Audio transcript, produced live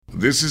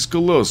This is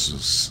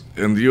Colossus,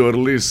 and you are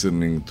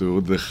listening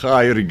to the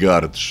High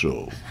Regard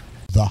Show.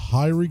 The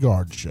High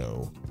Regard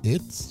Show.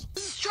 It's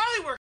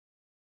Charlie work.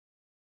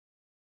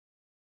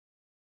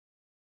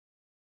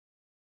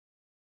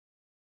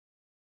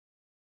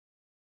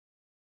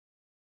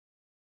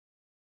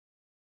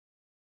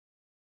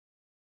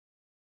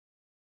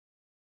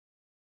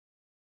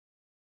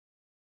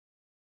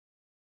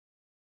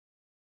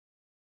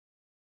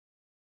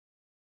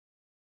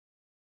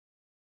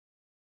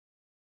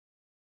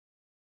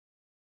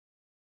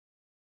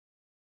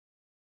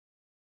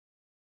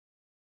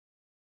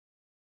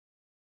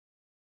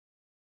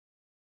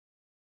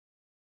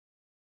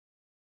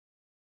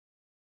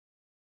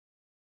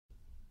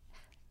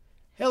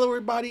 Hello,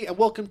 everybody, and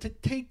welcome to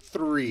take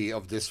 3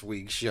 of this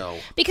week's show.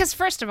 Because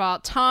first of all,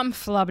 Tom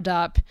flubbed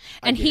up,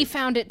 and he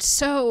found it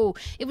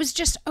it was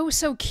just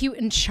so cute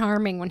and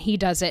charming when he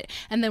does it,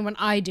 and then when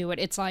I do it,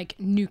 it's like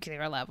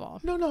nuclear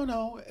level.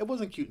 No, it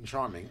wasn't cute and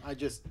charming. I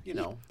just,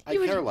 I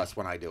care less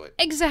when I do it.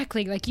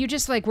 Exactly, like you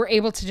just were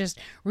able to just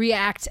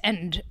react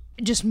and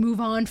just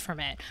move on from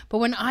it. But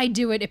when I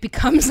do it, it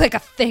becomes like a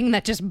thing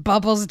that just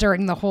bubbles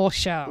during the whole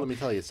show. Let me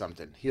tell you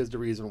something. Here's the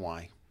reason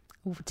why.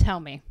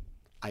 Tell me.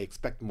 I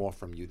expect more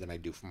from you than I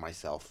do from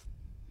myself.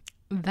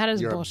 That is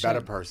You're bullshit. a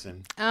better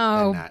person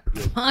Oh, than that.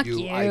 fuck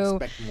you. I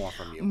expect more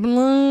from you.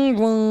 Blah,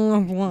 blah,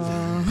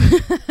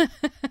 blah.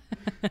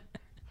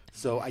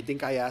 So I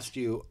think I asked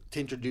you to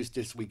introduce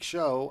this week's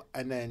show,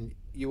 and then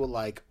you were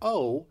like,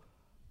 oh,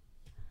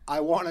 I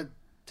wanted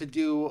to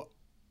do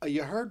a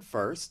You Heard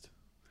first.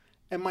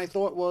 And my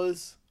thought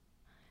was,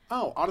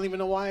 oh, I don't even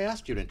know why I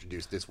asked you to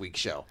introduce this week's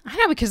show. I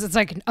know, because it's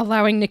like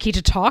allowing Nikki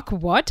to talk.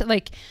 What?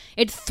 Like,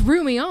 it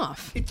threw me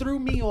off. It threw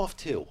me off,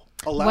 too.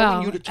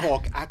 Allowing you to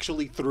talk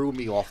actually threw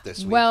me off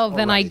this week. Well,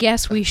 then I already.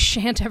 guess we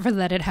shan't ever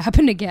let it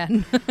happen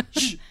again.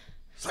 Shh!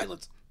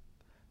 Silence.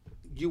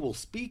 You will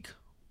speak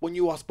when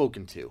you are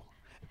spoken to.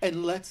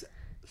 And let's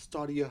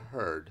start a You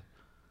Heard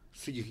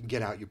so you can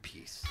get out your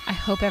piece. I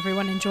hope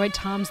everyone enjoyed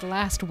Tom's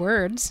last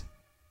words.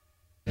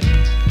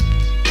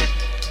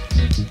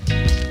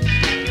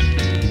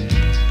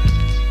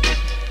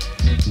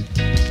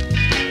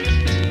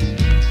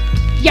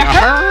 You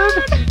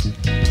heard?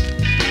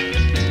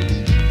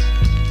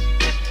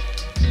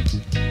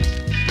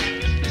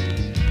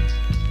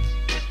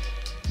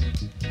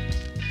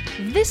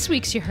 This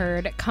week's You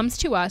Heard comes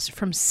to us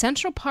from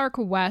Central Park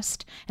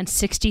West and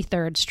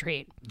 63rd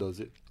Street. Does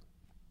it?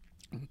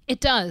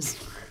 It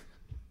does.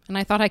 And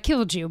I thought I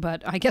killed you,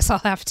 but I guess I'll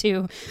have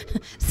to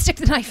stick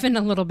the knife in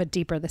a little bit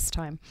deeper this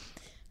time.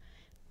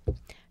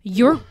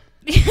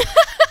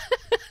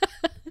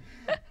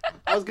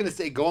 I was going to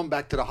say, going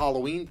back to the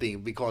Halloween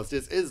theme, because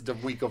this is the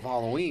week of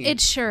Halloween.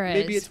 It sure is.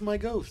 Maybe it's my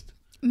ghost.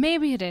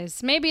 Maybe it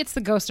is. Maybe it's the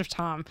ghost of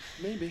Tom.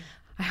 Maybe.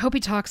 I hope he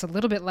talks a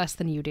little bit less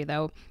than you do,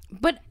 though.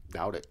 But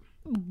Doubt it.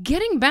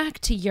 getting back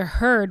to You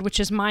Heard,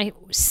 which is my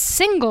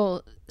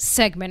single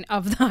segment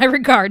of the High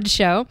Regard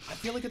Show. I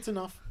feel like it's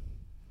enough.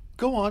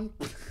 Go on.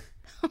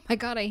 Oh my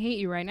God, I hate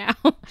you right now.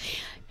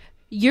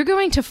 You're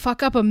going to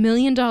fuck up $1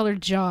 million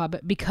job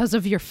because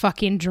of your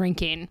fucking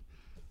drinking.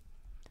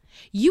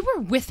 You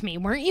were with me,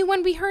 weren't you,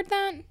 when we heard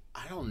that?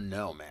 I don't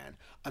know, man.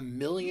 $1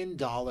 million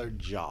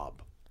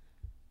job.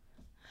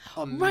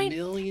 Right. $1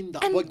 million.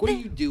 And Like, what do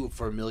you do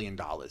for $1 million?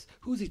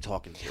 Who's he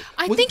talking to?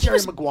 I was think it he Jerry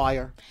was-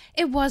 Maguire?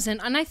 It wasn't,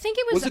 and I think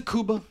it was. Was it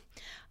Cuba?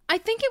 I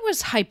think it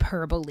was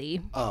hyperbole.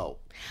 Oh.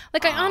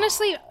 Like, I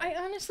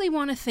honestly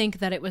want to think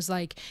that it was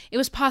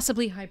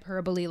possibly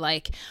hyperbole,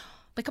 like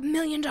 $1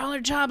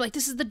 million job, like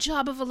this is the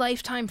job of a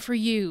lifetime for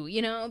you,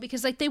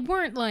 because like they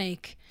weren't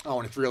like. Oh,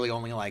 and it's really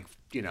only like,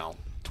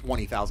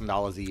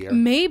 $20,000 a year.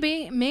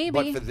 Maybe.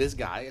 But for this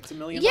guy, it's $1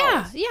 million.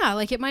 Yeah,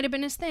 like it might have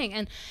been his thing,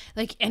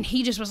 and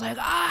he just was like,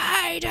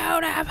 I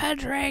don't have a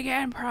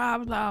drinking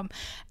problem,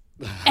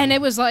 and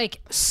it was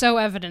like so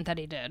evident that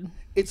he did.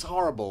 It's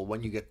horrible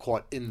when you get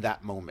caught in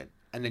that moment,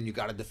 and then you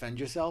got to defend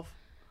yourself.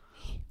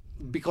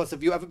 Because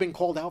have you ever been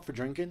called out for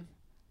drinking?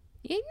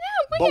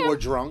 But were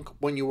drunk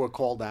when you were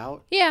called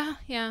out?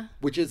 Yeah.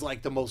 Which is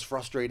like the most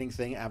frustrating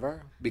thing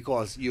ever,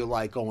 because you're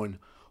like going,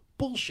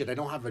 bullshit, I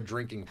don't have a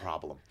drinking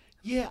problem.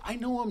 Yeah, I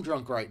know I'm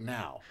drunk right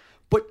now,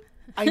 but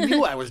I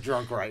knew I was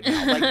drunk right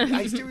now. Like,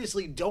 I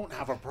seriously don't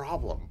have a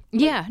problem.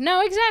 Yeah,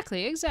 no,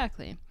 exactly.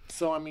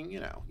 So, I mean,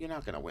 you're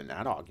not going to win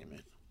that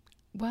argument.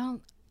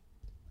 Well,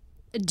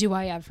 do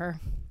I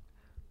ever?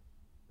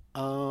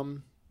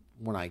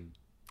 When I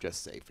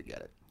just say,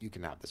 forget it. You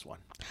can have this one.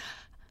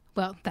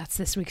 Well, that's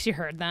this week's You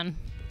Heard then.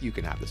 You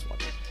can have this one.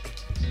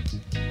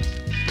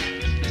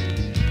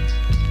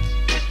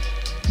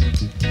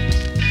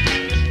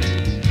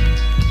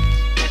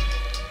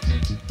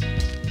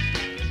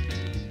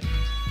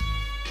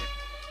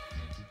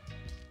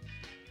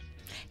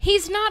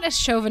 He's not as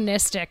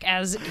chauvinistic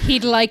as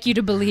he'd like you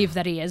to believe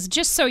that he is,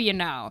 just so you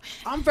know.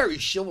 I'm very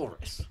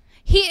chivalrous.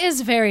 He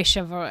is very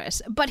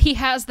chivalrous, but he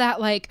has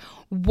that,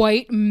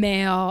 white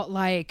male,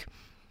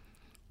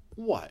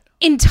 What?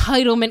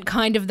 entitlement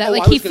kind of that, Oh,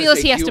 I he was gonna feels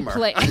say he has humor. to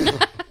play.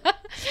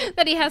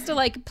 that he has to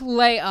like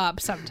play up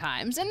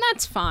sometimes, and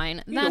that's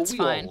fine. That's we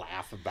fine. all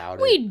laugh about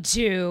it. We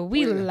do.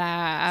 We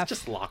laugh. It's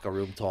just locker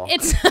room talk.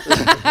 It's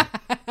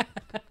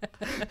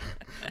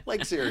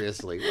Like,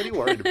 seriously, what are you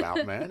worried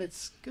about, man?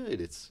 It's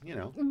good. It's,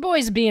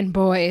 boys being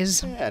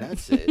boys. yeah,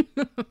 that's it.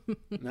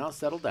 Now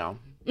settle down.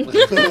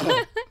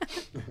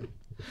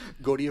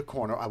 Go to your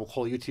corner. I will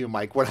call you to your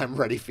mic when I'm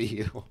ready for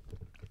you.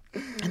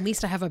 At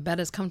least I have a bed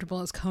as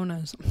comfortable as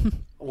Kona's.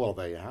 Well,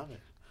 there you have it.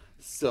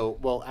 So,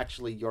 well,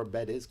 actually, your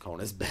bed is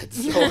Kona's bed,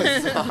 so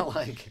it's not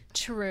like...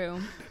 True.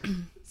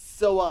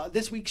 So,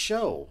 this week's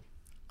show,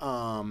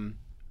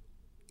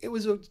 it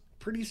was a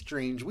pretty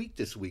strange week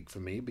this week for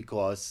me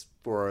because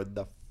for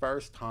the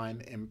first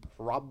time in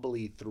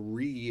probably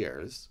 3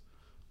 years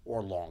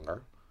or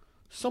longer,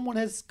 someone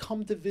has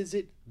come to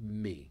visit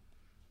me.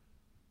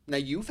 Now,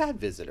 you've had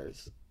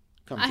visitors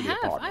come to the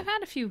apartment. I've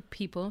had a few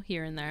people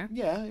here and there.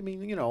 Yeah, I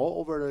mean,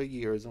 over the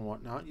years and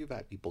whatnot, you've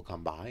had people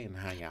come by and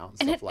hang out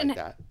and stuff like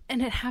that.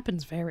 And it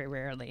happens very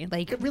rarely.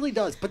 Like, It really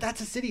does, but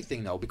that's a city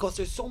thing, though, because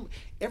there's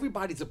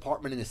everybody's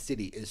apartment in the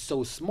city is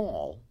so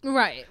small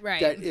right.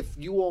 that if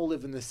you all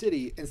live in the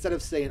city, instead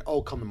of saying,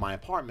 "Oh, come to my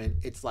apartment,"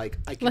 it's like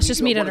I can Let's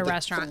just meet one at of a the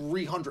restaurant.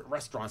 300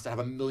 restaurants that have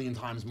 1,000,000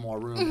 times more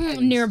room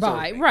and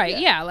nearby. serving. Right.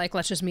 Yeah. Like,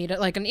 let's just meet at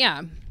like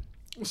yeah.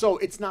 So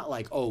it's not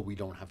like, oh, we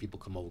don't have people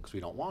come over because we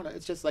don't want to.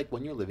 It's just like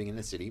when you're living in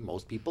the city,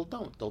 most people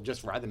don't. They'll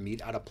just rather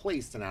meet at a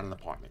place than at an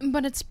apartment.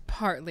 But it's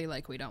partly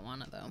like we don't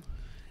want it though.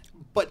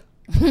 But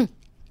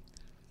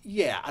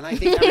yeah, and I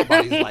think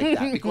everybody's like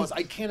that because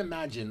I can't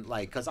imagine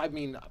because I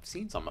mean I've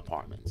seen some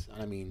apartments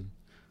and I mean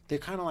they're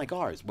kind of like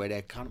ours where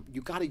they're kind of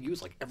you got to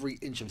use like every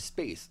inch of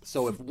space.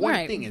 So if one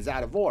Right. thing is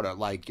out of order,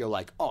 like you're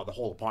like, oh, the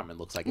whole apartment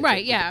looks like it's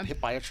Right, yeah. hit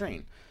by a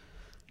train.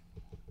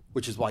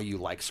 Which is why you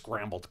like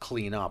scramble to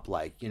clean up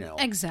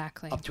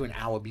Exactly. up to an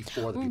hour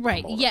before the people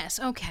Right. come over.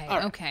 Yes. Okay. All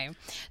right. Okay.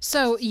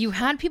 So you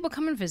had people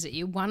come and visit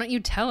you. Why don't you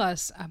tell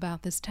us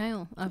about this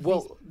tale? Of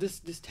Well,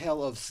 this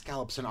tale of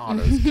scallops and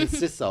otters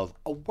consists of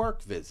a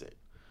work visit,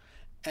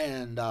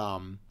 and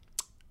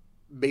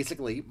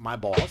basically my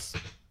boss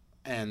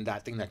and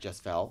that thing that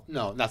just fell.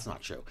 No, that's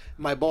not true.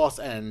 My boss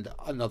and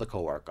another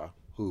coworker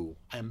who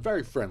I am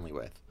very friendly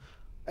with,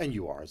 and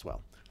you are as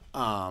well,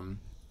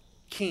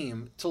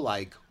 came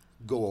to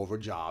go over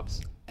jobs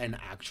and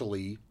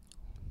actually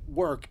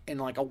work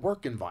in a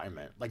work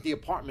environment. Like the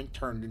apartment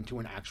turned into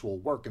an actual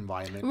work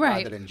environment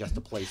Right. rather than just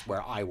a place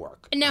where I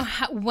work. Now,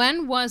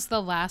 when was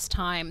the last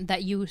time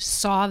that you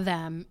saw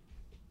them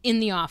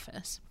in the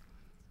office?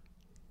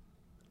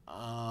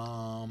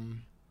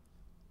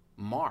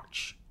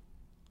 March.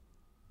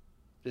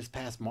 This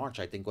past March,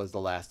 I think, was the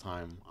last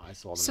time I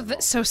saw them. So, in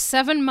the so office.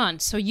 7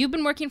 months. So you've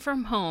been working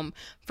from home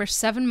for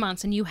 7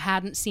 months, and you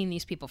hadn't seen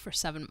these people for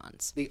 7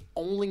 months. The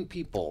only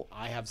people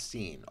I have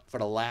seen for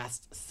the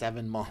last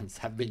 7 months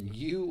have been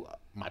you,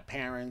 my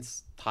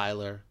parents,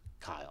 Tyler,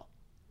 Kyle.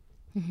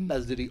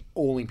 Those are the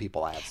only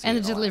people I have seen. And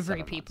in the last delivery 7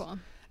 months. people.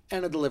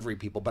 And the delivery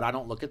people, but I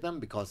don't look at them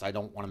because I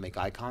don't want to make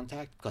eye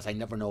contact because I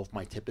never know if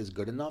my tip is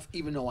good enough,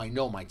 even though I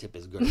know my tip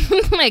is good enough.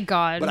 Oh my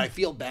God. But I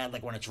feel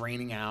bad when it's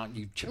raining out and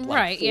you chip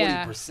Right,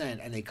 40%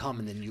 and they come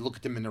and then you look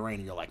at them in the rain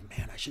and you're like,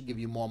 man, I should give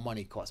you more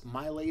money because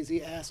my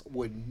lazy ass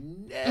would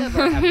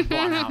never have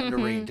gone out in the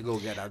rain to go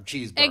get a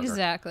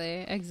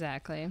cheeseburger.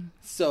 Exactly.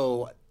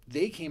 So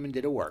they came and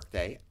did a work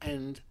day,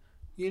 and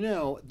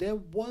there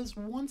was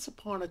once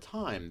upon a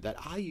time that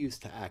I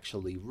used to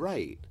actually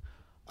write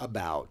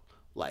about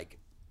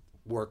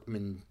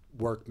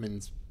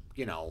workmen's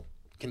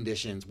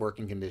conditions,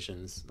 working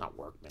conditions, not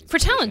workmen. For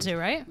Talent Zoo,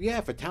 right?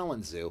 Yeah, for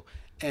Talent Zoo.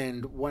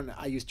 And when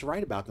I used to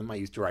write about them, I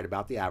used to write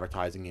about the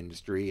advertising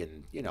industry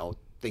and,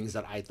 things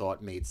that I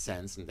thought made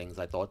sense and things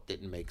I thought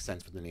didn't make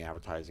sense within the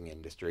advertising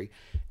industry.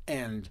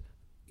 And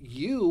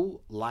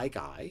you, like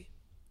I,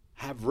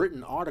 have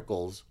written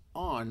articles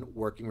on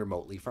working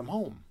remotely from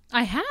home.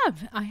 I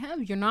have.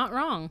 You're not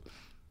wrong.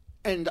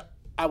 And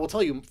I will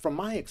tell you from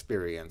my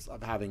experience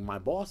of having my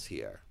boss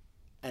here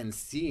and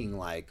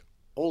seeing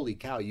holy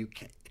cow, you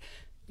can't,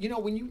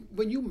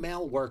 when you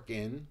mail work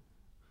in,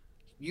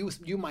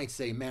 you might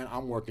say, man,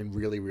 I'm working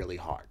really, really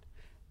hard.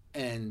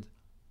 And,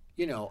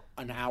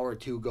 an hour or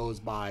two goes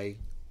by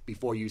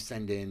before you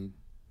send in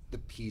the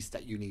piece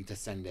that you need to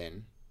send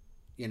in,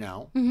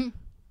 Mm-hmm.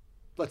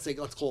 Let's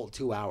call it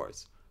 2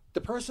 hours.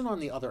 The person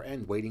on the other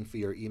end waiting for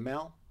your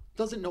email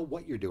doesn't know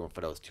what you're doing for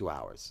those 2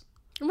 hours.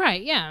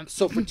 Right, yeah.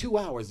 So for 2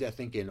 hours, they're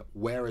thinking,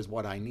 where is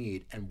what I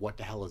need and what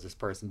the hell is this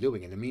person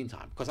doing in the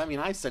meantime? Because,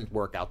 I sent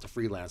work out to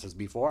freelancers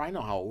before. I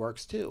know how it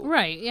works, too.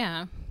 Right,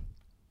 yeah.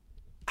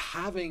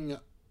 Having,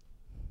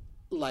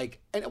 and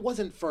it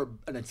wasn't for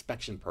an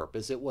inspection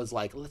purpose. It was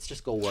let's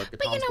just go work.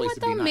 But you know what,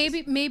 though?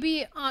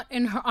 Maybe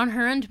on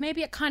her end,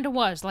 maybe it kind of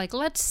was.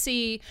 Let's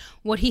see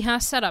what he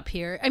has set up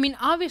here. I mean,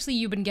 obviously,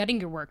 you've been getting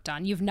your work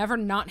done. You've never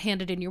not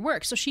handed in your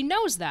work. So she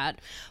knows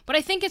that. But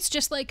I think it's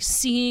just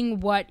seeing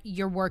what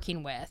you're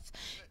working with.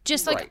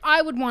 Just Right.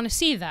 I would want to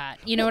see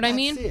that. You know what I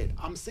mean? That's it.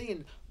 I'm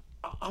saying,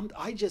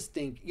 I just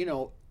think,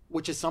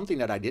 which is something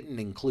that I didn't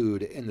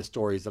include in the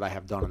stories that I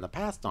have done in the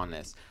past on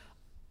this.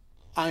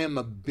 I am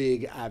a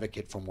big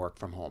advocate from work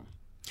from home.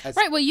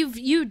 Right. Well,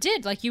 you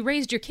did, like, you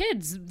raised your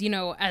kids, you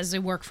know, as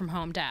a work from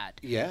home dad.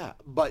 Yeah,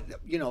 but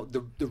you know,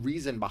 the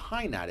reason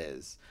behind that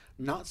is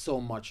not so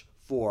much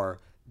for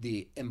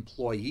the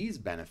employee's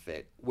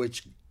benefit,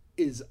 which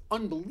is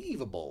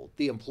unbelievable,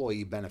 the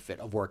employee benefit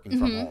of working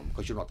from home,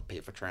 because you don't have to pay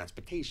for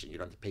transportation, you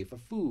don't have to pay for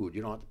food,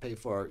 you don't have to pay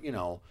for, you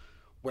know,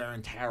 wear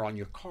and tear on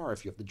your car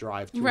if you have to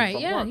drive to and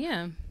from work.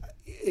 Yeah.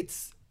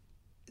 It's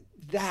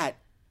that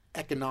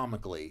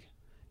economically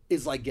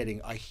is like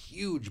getting a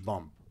huge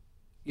bump,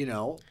 you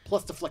know,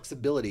 plus the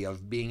flexibility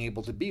of being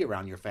able to be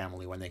around your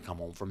family when they come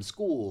home from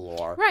school,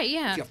 or Right,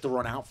 yeah. if you have to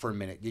run out for a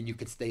minute, then you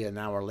could stay an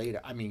hour later.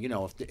 I mean, you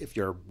know, if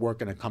you're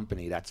working a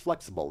company that's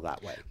flexible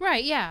that way.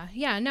 Right,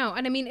 yeah, no.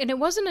 And I mean, and it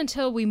wasn't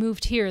until we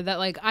moved here that,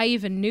 like, I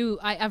ever knew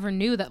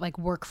that, like,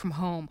 work from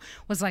home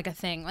was, like, a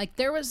thing. Like,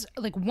 there was,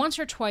 like, once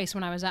or twice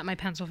when I was at my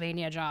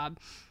Pennsylvania job,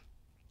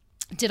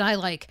 did I,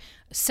 like,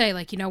 say,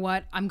 like, you know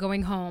what, I'm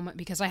going home,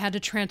 because I had to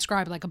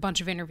transcribe, like, a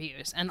bunch of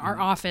interviews, and our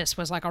office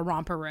was like a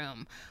romper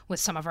room with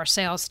some of our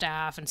sales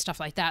staff and stuff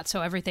like that.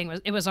 So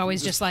it was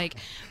always just, like,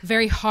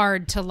 very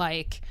hard to,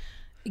 like,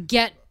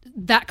 get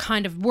that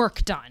kind of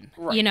work done,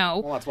 Right. you know?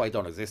 Well, that's why it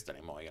don't exist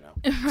anymore, you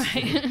know.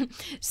 Right.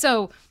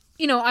 So,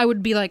 you know, I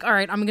would be like, all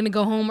right, I'm going to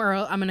go home, or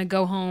I'm going to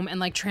go home and,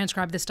 like,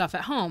 transcribe this stuff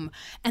at home.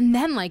 And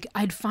then, like,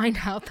 I'd find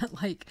out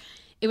that, like,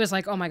 it was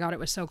like, oh my God, it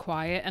was so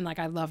quiet. And, like,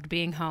 I loved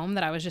being home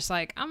that I was just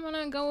like, I'm going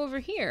to go over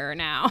here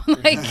now.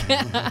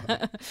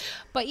 Like,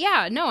 but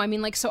yeah, no, I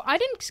mean, like, so I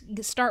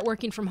didn't start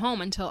working from home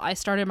until I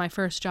started my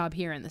first job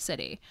here in the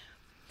city.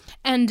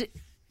 And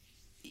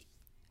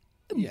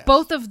Yes.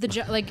 both of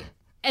the, like,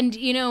 and,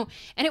 you know,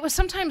 and it was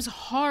sometimes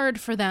hard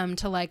for them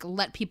to, like,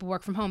 let people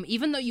work from home,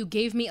 even though you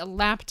gave me a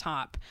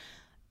laptop.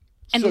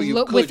 And So you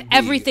with could be-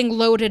 everything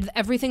loaded,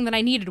 everything that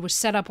I needed was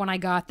set up when I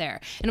got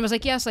there. And it was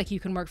like, yes, like, you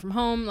can work from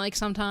home, like,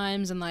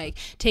 sometimes, and, like,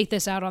 take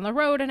this out on the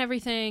road and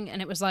everything.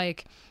 And it was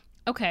like,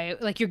 okay,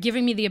 like, you're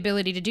giving me the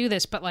ability to do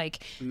this, but,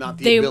 like, Not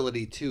the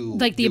ability to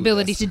like, the do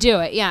ability this. to do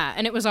it, yeah.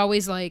 And it was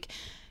always like,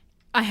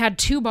 I had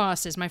two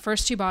bosses. My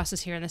first two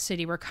bosses here in the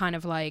city were kind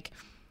of like,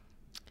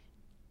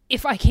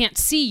 if I can't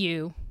see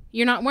you,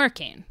 you're not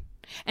working.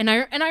 And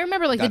I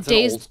remember, like, That's the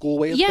days, an old school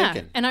way of yeah,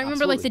 thinking. and I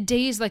remember like Absolutely. the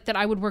days, like, that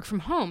I would work from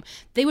home.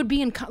 They would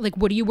be in like,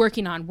 what are you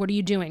working on? What are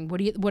you doing? What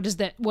is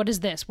that? What is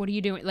this? What are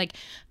you doing? Like,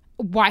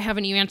 why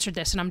haven't you answered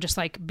this? And I'm just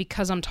like,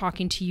 because I'm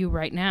talking to you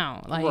right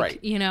now, like,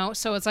 Right. you know.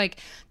 So it's like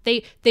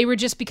they were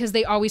just, because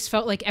they always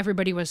felt like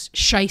everybody was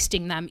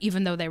shysting them,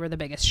 even though they were the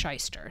biggest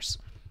shysters.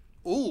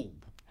 Ooh,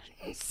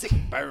 sick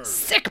burn.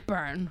 Sick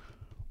burn.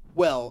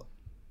 Well,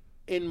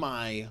 in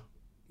my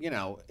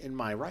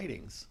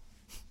writings,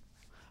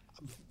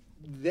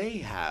 they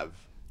have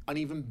an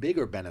even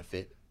bigger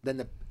benefit than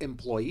the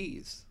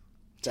employees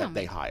that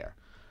they hire,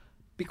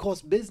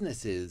 because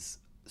businesses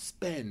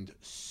spend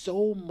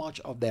so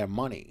much of their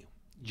money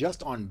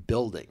just on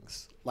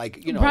buildings.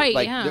 Like, you know, Right,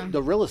 like yeah.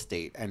 the real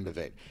estate end of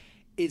it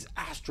is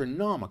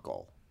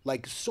astronomical.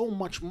 Like, so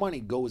much money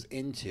goes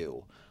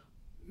into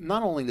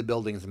not only the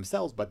buildings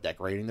themselves, but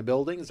decorating the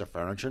buildings, the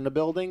furniture in the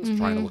buildings,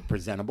 trying to look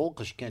presentable,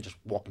 because you can't just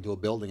walk into a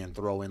building and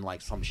throw in,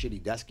 like, some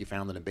shitty desk you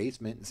found in a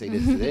basement and say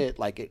this is it.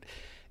 Like,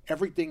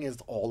 everything is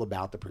all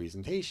about the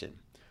presentation.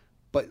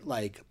 But,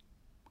 like,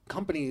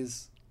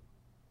 companies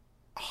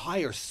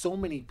hire so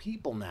many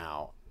people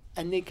now,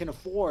 and they can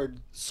afford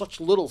such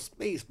little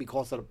space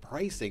because of the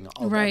pricing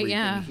of Right, everything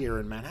yeah. here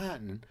in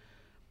Manhattan,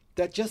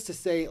 that just to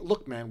say,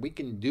 look, man, we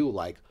can do,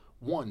 like,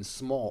 one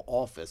small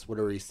office with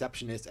a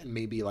receptionist and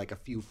maybe, like, a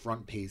few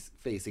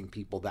front-facing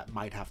people that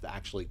might have to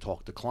actually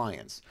talk to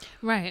clients.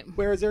 Right.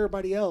 Whereas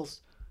everybody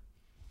else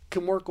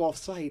can work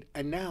off-site,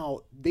 and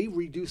now they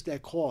reduce their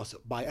costs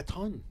by a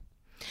ton.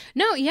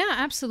 No, yeah,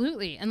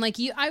 absolutely. And, like,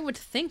 I would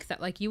think that,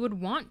 like, you would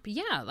want, but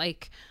yeah,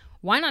 like,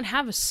 why not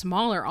have a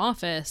smaller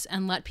office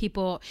and let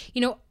people, you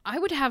know, I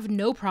would have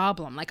no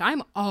problem. Like,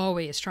 I'm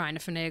always trying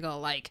to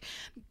finagle, like,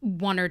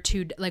 one or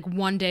two, like,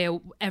 one day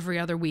every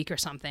other week or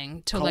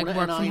something to, like, Kona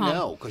work and from I home.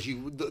 know,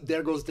 because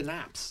there goes the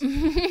naps.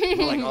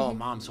 We're like, oh,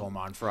 Mom's home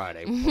on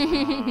Friday.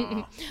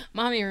 Ah,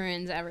 Mommy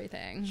ruins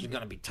everything. she's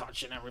going to be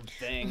touching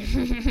everything.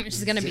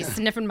 She's gonna be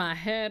sniffing my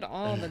head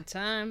all the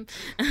time.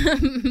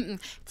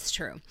 It's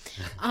true.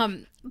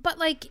 But,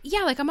 like,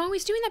 yeah, like, I'm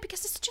always doing that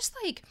because it's just,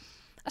 like,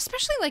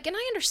 especially, like, and I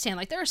understand,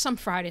 like, there are some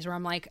Fridays where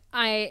I'm like,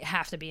 I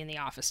have to be in the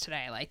office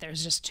today. Like,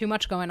 there's just too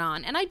much going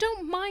on. And I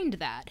don't mind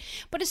that.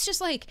 But it's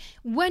just, like,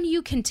 when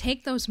you can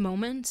take those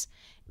moments,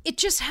 it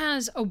just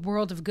has a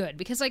world of good.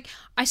 Because, like,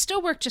 I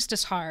still work just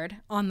as hard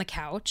on the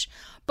couch,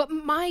 but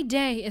my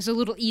day is a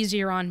little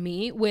easier on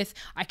me with,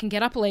 I can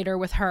get up later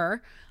with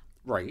her.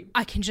 Right.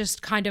 I can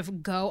just kind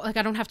of go, like,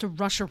 I don't have to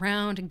rush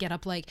around and get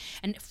up, like,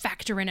 and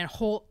factor in a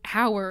whole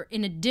hour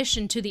in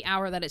addition to the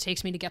hour that it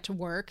takes me to get to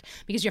work,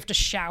 because you have to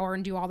shower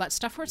and do all that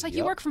stuff, where it's like, you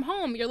Yep. work from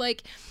home, you're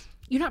like,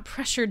 you're not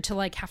pressured to,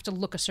 like, have to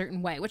look a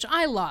certain way, which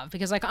I love,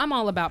 because, like, I'm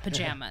all about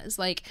pajamas.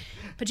 Like,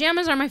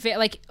 pajamas are my favorite.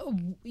 Like,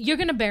 you're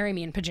gonna bury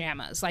me in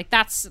pajamas. Like,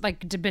 that's,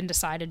 like, been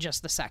decided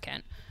just the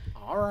second.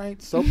 All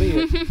right, so be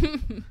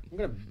it.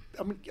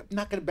 I'm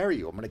not going to bury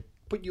you. I'm going to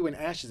put you in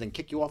ashes and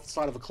kick you off the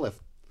side of a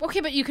cliff.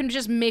 Okay, but you can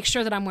just make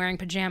sure that I'm wearing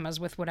pajamas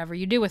with whatever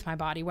you do with my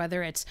body,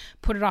 whether it's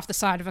put it off the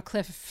side of a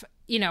cliff,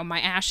 my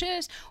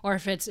ashes, or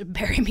if it's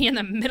bury me in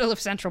the middle of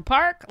Central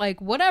Park, like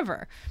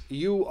whatever.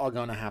 You are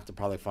going to have to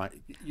probably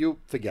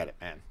forget it,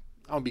 man.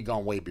 I'm going to be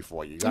gone way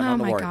before you. You got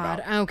nothing to worry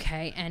about.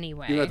 Okay,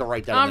 anyway. You have to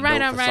write that in the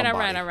note for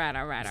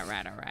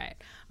somebody.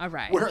 All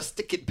right. Wear a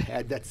sticky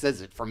pad that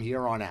says it from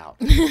here on out.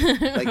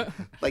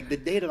 like the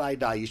day that I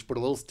die, you should put a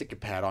little sticky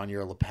pad on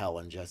your lapel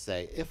and just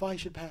say, if I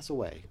should pass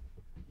away.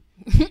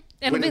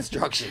 With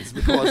instructions,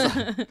 because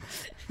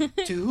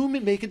to whom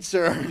it may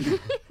concern.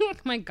 Oh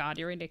my God,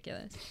 you're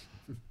ridiculous.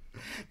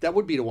 That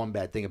would be the one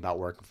bad thing about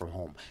working from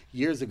home.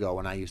 Years ago,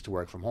 when I used to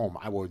work from home,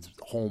 I was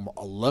home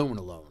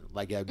alone.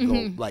 Like I'd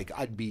go,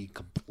 I'd be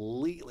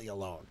completely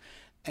alone,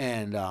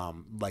 and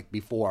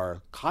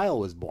before Kyle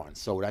was born.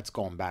 So that's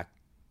going back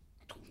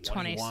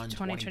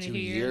 22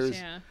 years.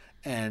 Yeah.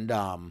 And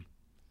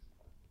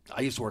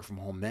I used to work from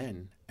home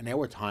then, and there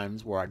were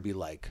times where I'd be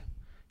like,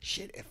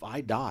 "Shit, if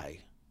I die,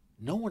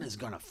 no one is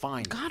going to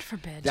find me." God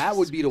forbid. That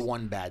would be the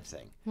one bad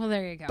thing. Well,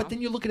 there you go. But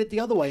then you look at it the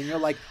other way and you're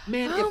like,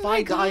 man, if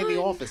I die in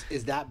the office,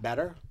 is that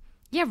better?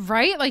 Yeah,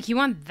 right? Like, you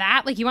want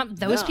that? Like, you want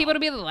those people to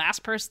be the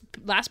last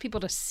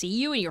people to see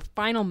you in your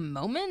final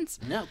moments?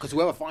 No, because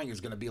whoever finds you is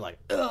going to be like,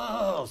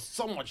 oh,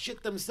 someone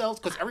shit themselves,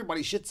 because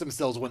everybody shits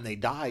themselves when they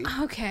die.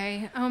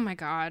 Okay. Oh, my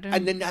God.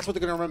 And then that's what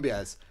they're going to remember you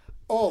as.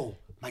 Oh,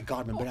 my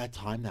God, remember that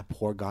time that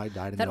poor guy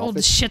died in the office? That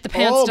old shit the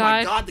pants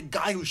died? Oh, my God, the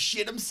guy who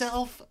shit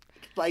himself?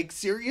 Like,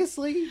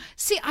 seriously?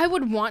 See, I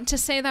would want to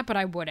say that, but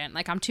I wouldn't.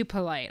 Like, I'm too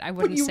polite. I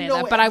wouldn't say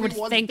that, but I would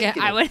think it.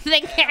 I would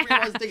think it.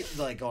 Everyone's thinking,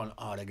 like, going,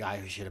 oh, the guy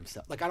who shit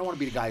himself. Like, I don't want to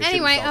be the guy who shit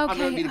himself. Okay. I'm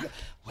going to be the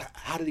guy.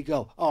 How did he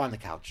go? Oh, on the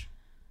couch.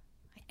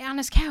 On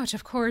his couch,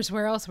 of course.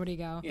 Where else would he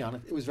go? Yeah,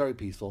 it was very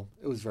peaceful.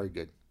 It was very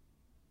good.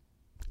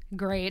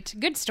 Great.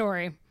 Good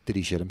story. Did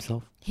he shit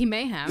himself? He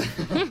may have.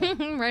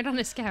 Right on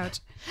his couch.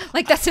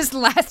 Like, that's his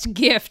last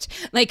gift.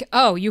 Like,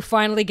 oh, you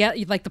finally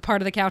get, like, the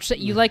part of the couch that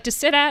you like to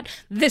sit at?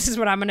 This is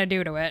what I'm going to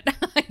do to it.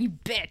 You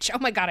bitch. Oh,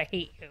 my God, I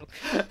hate you.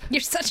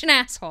 You're such an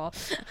asshole.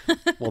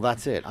 Well,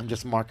 that's it. I'm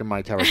just marking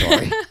my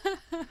territory.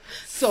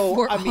 So,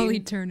 For all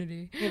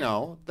eternity.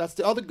 That's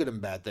the other good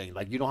and bad thing.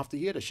 Like, you don't have to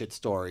hear the shit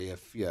story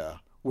if you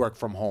work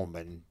from home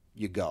and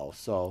you go.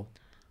 So...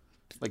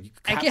 like, you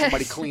can have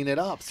somebody clean it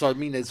up. So,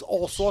 there's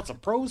all sorts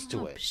of pros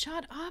to it.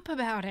 Shut up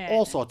about it.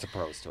 All sorts of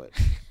pros to it.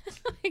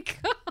 Oh, my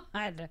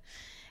God.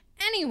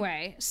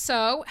 Anyway,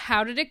 so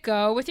how did it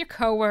go with your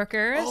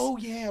coworkers? Oh,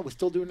 yeah. We're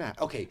still doing that.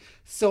 Okay.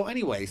 So,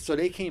 anyway,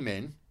 they came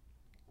in.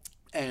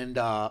 And,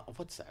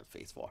 what's that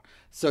face for?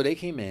 So, they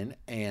came in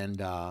and...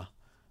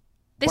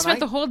 they spent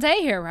the whole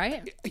day here,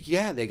 right?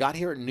 Yeah. They got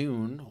here at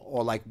noon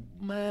or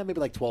maybe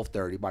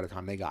 12:30 by the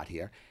time they got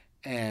here.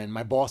 And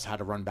my boss had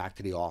to run back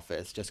to the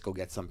office, just go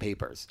get some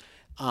papers.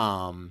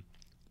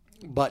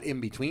 But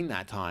in between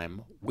that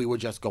time, we were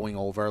just going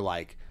over,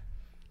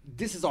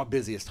 this is our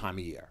busiest time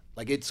of year.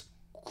 Like, it's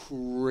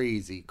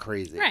crazy.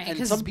 Right,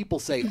 and some people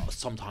say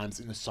sometimes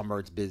in the summer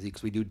it's busy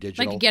because we do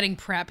digital. Like getting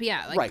prep,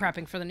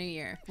 prepping for the new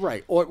year.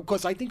 Right, or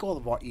because I think all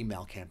of our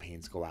email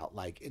campaigns go out,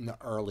 in the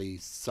early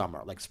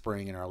summer,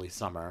 spring and early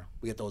summer.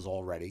 We get those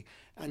all ready.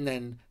 And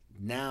then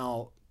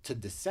now to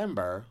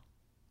December...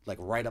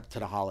 right up to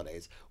the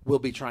holidays, we'll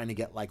be trying to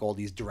get all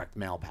these direct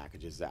mail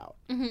packages out.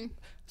 Mm-hmm.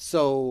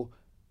 So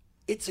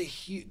it's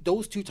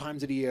those 2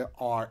 times of the year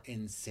are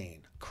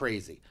insane,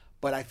 crazy.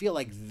 But I feel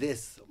like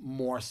this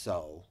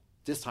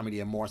time of the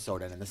year more so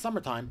than in the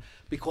summertime,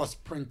 because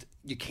print,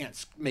 you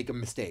can't make a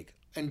mistake.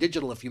 And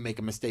digital, if you make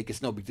a mistake,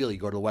 it's no big deal. You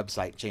go to the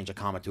website, change a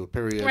comma to a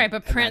period. Right,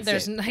 but print,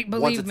 there's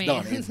believe me,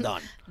 once it's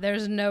done.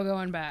 There's no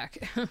going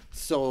back.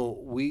 So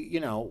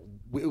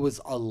it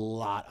was a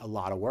lot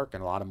of work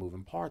and a lot of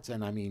moving parts.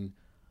 And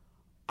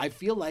I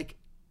feel like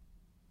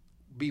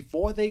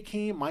before they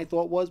came, my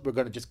thought was we're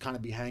going to just kind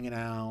of be hanging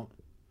out,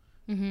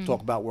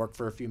 talk about work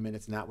for a few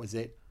minutes, and that was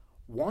it.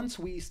 Once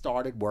we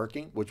started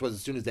working, which was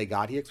as soon as they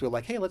got here, because we were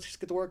like, hey, let's just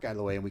get the work out of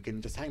the way and we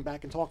can just hang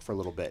back and talk for a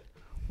little bit.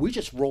 We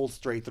just rolled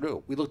straight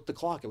through. We looked at the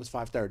clock. It was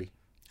 5:30.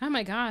 Oh,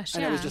 my gosh,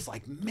 And it was just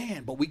like,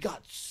 man, but we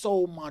got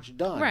so much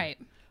done. Right.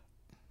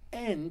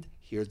 And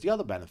here's the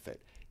other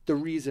benefit. The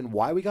reason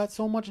why we got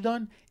so much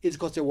done is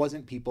because there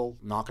wasn't people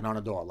knocking on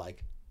a door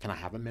like, can I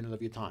have a minute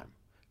of your time?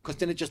 Because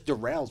then it just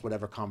derails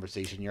whatever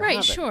conversation you're having.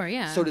 Right, sure,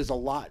 yeah. So there's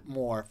a lot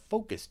more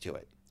focus to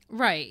it.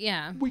 Right,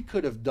 yeah. We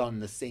could have done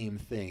the same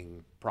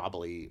thing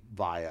probably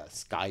via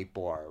Skype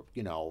or,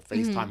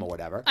 FaceTime or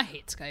whatever. I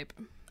hate Skype.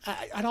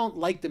 I don't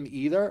like them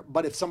either,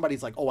 but if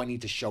somebody's like, oh, I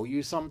need to show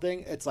you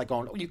something, it's like,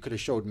 oh, you could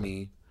have showed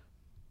me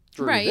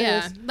through right,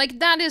 this.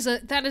 Yeah.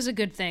 That is a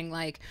good thing,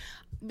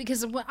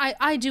 because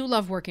I do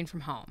love working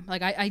from home.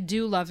 I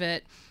do love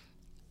it.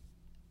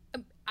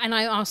 And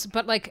I also,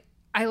 but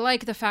I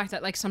like the fact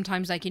that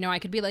sometimes I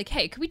could be like,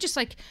 hey, could we just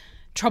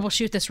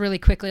troubleshoot this really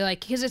quickly?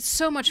 Because it's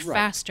so much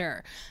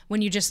faster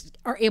when you just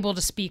are able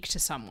to speak to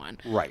someone.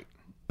 Right.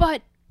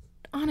 But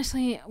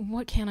honestly,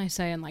 what can I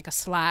say in a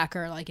Slack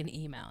or an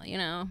email,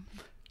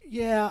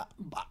 Yeah,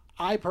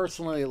 I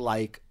personally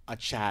like a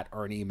chat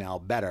or an email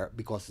better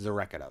because there's a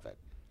record of it.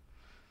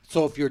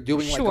 So if you're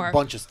doing like Sure. a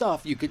bunch of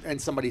stuff, you could,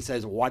 and somebody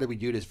says, "Why did we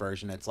do this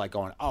version?" It's like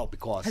going, "Oh,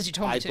 because 'Cause you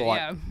told me I to, thought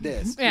yeah.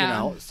 this." Yeah. You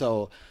know.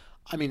 So,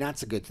 I mean,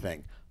 that's a good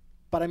thing.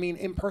 But I mean,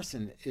 in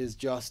person is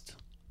just,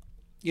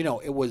 you know,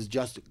 it was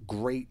just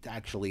great to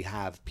actually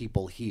have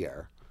people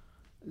here.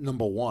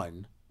 Number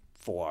one,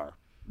 for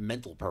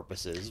mental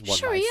purposes, one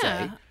Sure, might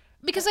yeah. say.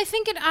 Because I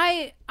think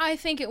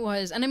it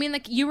was, and I mean,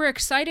 like, you were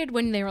excited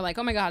when they were like,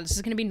 "Oh my god, this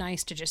is gonna be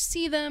nice to just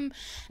see them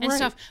and Right.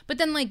 stuff." But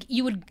then, like,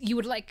 you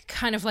would like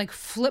kind of like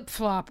flip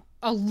flop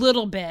a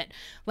little bit,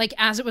 like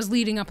as it was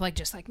leading up, like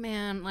just like,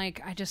 man,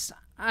 like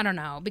I don't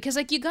know, because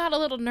like you got a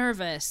little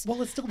nervous.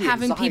 Well, it's still the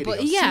having anxiety people,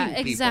 of yeah, seeing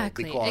people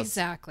exactly, because-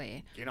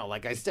 exactly. You know,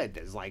 like I said,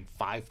 there's like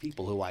 5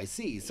 people who I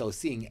see, so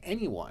seeing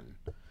anyone,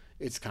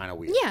 it's kind of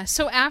weird. Yeah.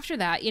 So after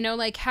that, you know,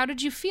 like, how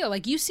did you feel?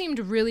 Like, you seemed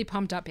really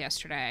pumped up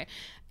yesterday,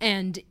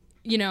 and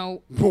you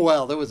know,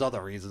 Well, there was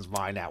other reasons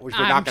behind that, which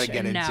we're not going to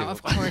get no, into.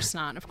 of course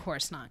not. Of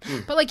course not.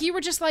 But like, you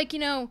were just like, you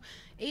know,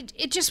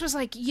 it just was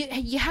like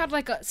you had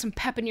like some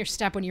pep in your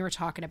step when you were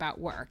talking about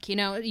work. You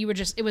know, it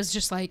was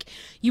just like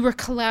you were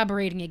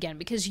collaborating again,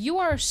 because you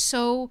are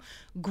so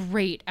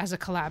great as a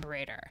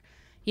collaborator.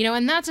 You know,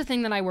 and that's a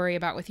thing that I worry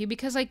about with you,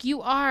 because like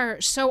you are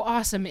so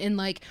awesome in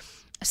like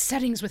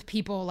settings with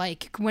people,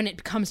 like when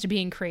it comes to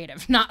being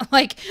creative. Not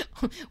like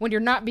when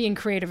you're not being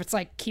creative, it's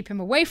like keep him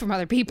away from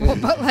other people,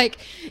 but like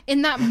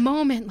in that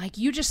moment, like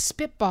you just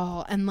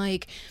spitball and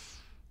like,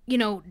 you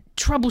know,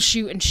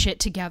 troubleshoot and shit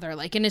together,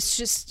 like, and it's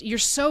just, you're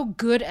so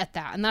good at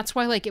that. And that's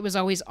why like it was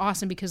always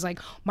awesome, because like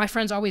my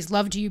friends always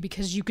loved you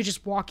because you could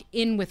just walk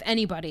in with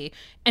anybody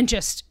and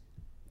just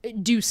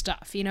do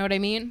stuff, you know what I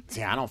mean?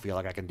 See, I don't feel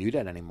like I can do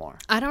that anymore.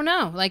 I don't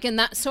know. Like, and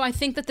that, so I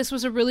think that this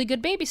was a really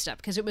good baby step,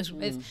 because it was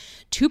with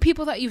 2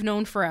 people that you've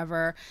known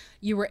forever.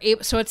 You were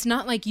able, so it's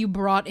not like you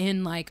brought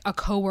in like a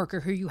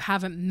coworker who you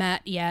haven't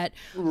met yet,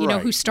 you know,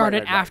 Right, who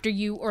started right. after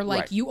you, or like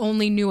Right. you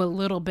only knew a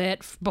little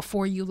bit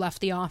before you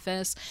left the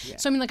office.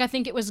 So, I mean, like, I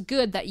think it was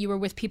good that you were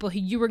with people who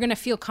you were going to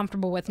feel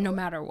comfortable with no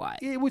matter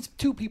what. It was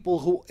 2 people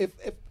who,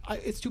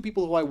 it's 2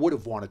 people who I would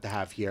have wanted to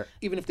have here,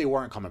 even if they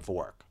weren't coming for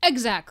work.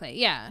 Exactly.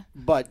 Yeah.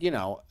 But, you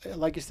know,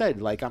 like you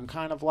said, like I'm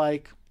kind of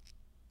like,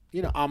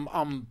 you know,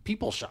 I'm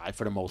people shy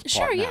for the most part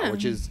Sure, now, yeah.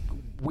 which is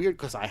weird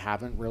because I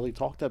haven't really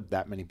talked to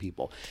that many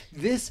people.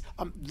 This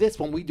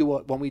when we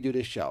do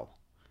this show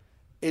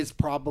is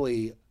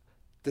probably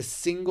the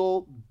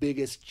single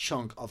biggest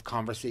chunk of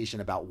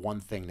conversation about one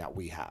thing that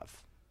we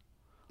have.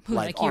 Who,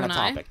 like you on a and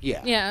I? topic,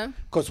 yeah. Yeah.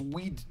 Because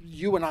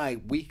you and I,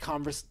 we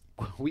converse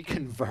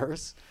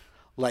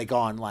like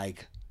on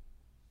like,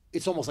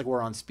 it's almost like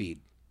we're on speed,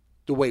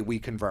 the way we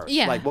converse.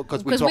 Yeah. Like,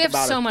 because we we talk have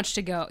about so it. much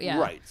to go. Yeah.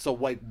 Right. So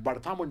like by the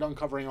time we're done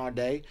covering our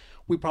day,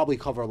 we probably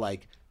cover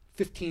like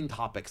 15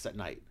 topics at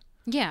night.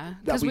 Yeah.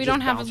 That Because we we just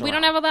don't have, bounce we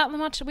don't around. have a lot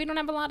much, we don't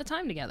have a lot of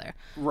time together.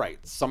 Right.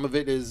 Some of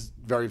it is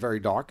very, very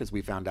dark, as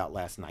we found out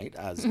last night,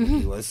 as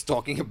Nikki was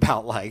talking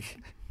about like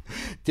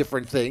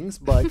different things.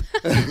 But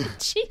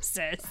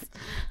Jesus.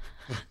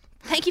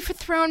 Thank you for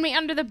throwing me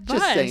under the bus.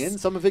 just saying,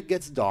 some of it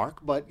gets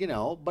dark, but you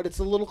know, but it's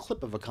a little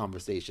clip of a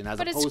conversation as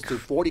But it's opposed to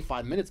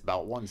 45 minutes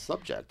about one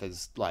subject.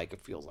 Is like, it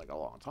feels like a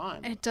long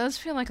time. It does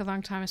feel like a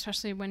long time,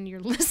 especially when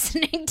you're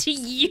listening to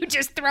you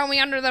just throw me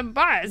under the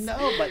bus.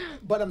 No,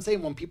 but I'm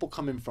saying when people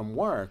come in from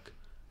work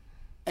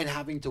and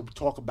having to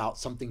talk about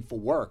something for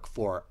work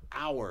for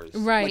hours.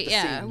 Right, like the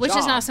yeah. same Which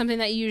is not job. something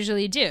that you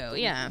usually do.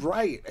 Yeah.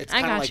 Right. It's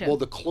I kind of like, gotcha. well,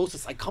 the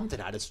closest I come to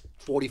that is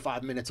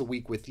 45 minutes a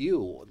week with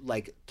you.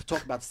 Like, to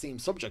talk about the same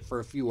subject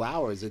for a few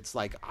hours, it's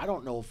like, I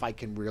don't know if I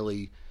can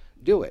really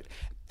do it.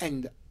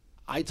 And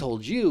I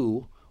told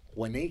you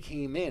when they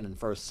came in and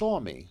first saw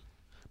me,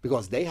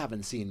 because they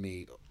haven't seen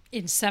me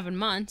In 7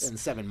 months. in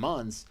 7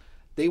 months,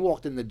 they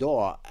walked in the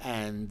door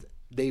and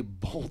they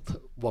both,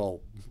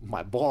 well,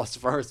 my boss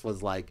first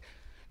was like,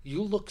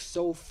 you look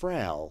so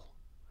frail.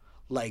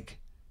 Like,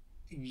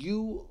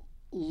 you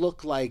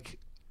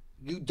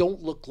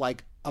don't look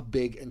like a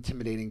big,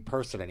 intimidating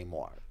person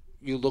anymore.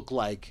 You look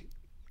like,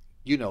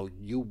 you know,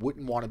 you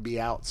wouldn't want to be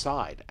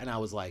outside. And I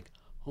was like,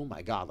 oh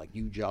my God, like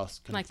you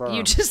just Like, confirmed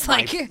you just,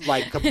 my, like-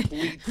 like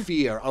complete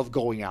fear of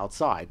going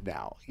outside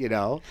now, you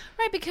know?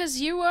 Right,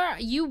 because you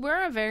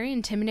were a very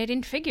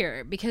intimidating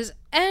figure, because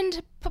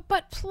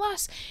but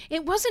plus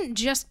it wasn't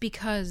just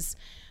because,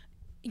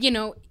 you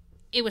know,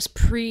 it was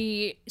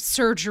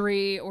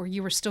pre-surgery or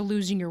you were still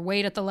losing your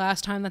weight at the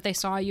last time that they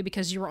saw you,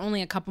 because you were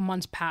only a couple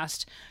months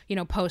past, you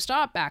know,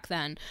 post-op back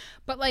then.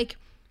 But like,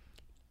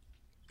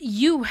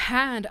 you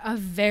had a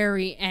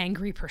very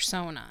angry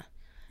persona.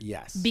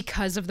 Yes.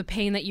 Because of the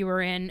pain that you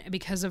were in,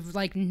 because of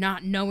like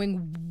not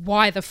knowing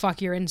why the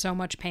fuck you're in so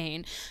much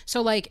pain.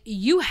 So like,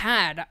 you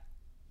had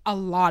a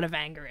lot of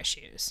anger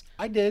issues.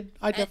 I did.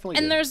 I definitely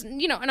did. And there's,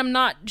 you know, and I'm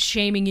not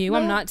shaming you.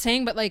 I'm not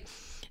saying, but like,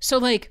 so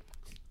like,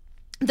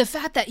 the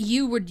fact that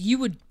you would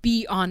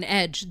be on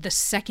edge the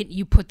second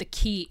you put the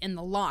key in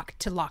the lock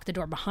to lock the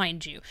door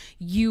behind you.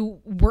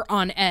 You were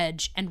on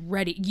edge and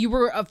ready. You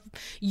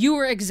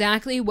were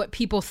exactly what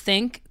people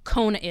think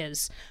Kona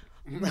is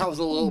That was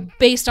a little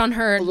based on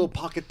her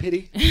pocket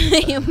pity.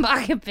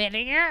 pocket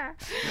pity, yeah.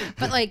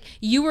 But like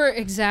you were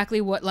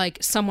exactly what like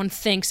someone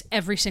thinks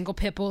every single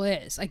pit bull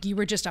is. Like you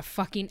were just a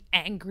fucking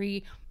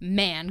angry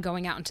man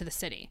going out into the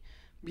city.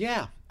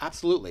 Yeah,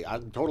 absolutely.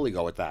 I'd totally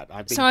go with that. I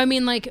think So I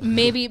mean, like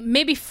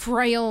maybe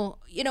frail,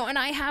 you know. And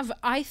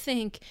I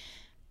think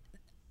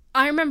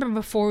I remember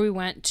before we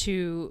went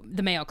to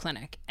the Mayo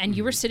Clinic, and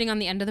you were sitting on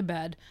the end of the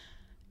bed,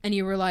 and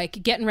you were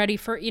like getting ready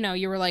for, you know,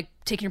 you were like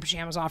taking your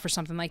pajamas off or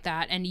something like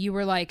that, and you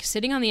were like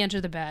sitting on the edge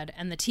of the bed,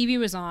 and the TV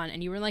was on,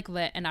 and you were like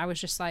lit, and I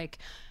was just like,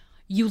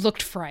 you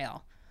looked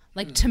frail.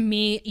 Like, to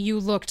me,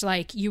 you looked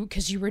like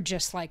because you were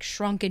just, like,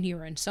 shrunken. You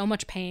were in so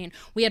much pain.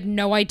 We had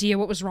no idea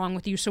what was wrong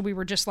with you, so we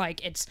were just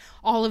like, it's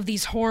all of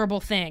these horrible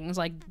things,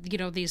 like, you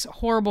know, these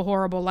horrible,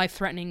 horrible,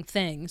 life-threatening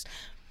things.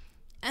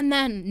 And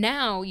then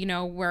now, you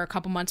know, we're a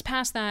couple months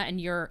past that,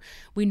 and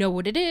we know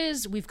what it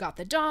is. We've got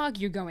the dog.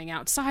 You're going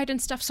outside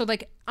and stuff. So,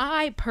 like,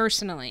 I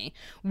personally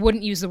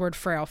wouldn't use the word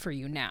frail for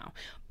you now.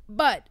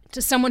 But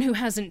to someone who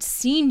hasn't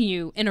seen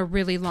you in a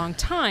really long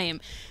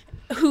time,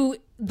 who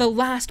the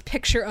last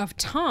picture of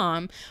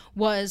Tom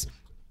was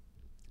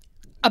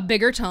a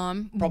bigger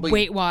Tom,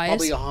 weight-wise.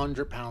 Probably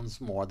 100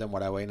 pounds more than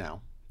what I weigh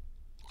now.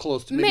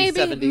 Close to maybe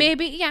 70.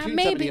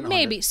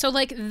 Maybe. So,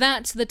 like,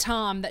 that's the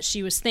Tom that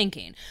she was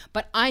thinking.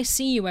 But I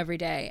see you every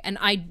day, and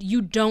I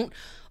don't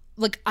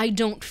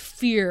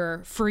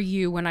fear for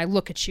you when I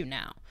look at you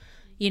now.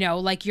 You know,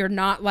 like, you're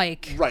not,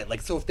 like... Right,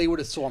 like, so if they would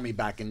have saw me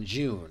back in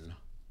June...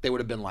 They would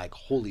have been like,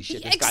 holy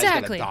shit, this guy's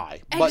going to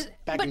die. But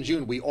back in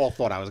June, we all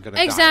thought I was going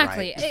to die,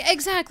 right?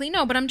 Exactly.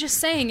 No, but I'm just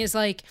saying is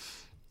like,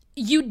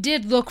 you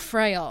did look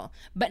frail,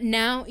 but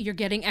now you're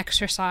getting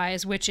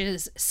exercise, which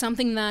is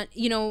something that,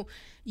 you know,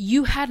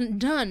 you hadn't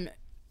done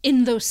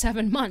in those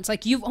 7 months.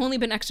 Like, you've only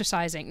been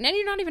exercising. And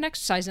you're not even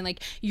exercising.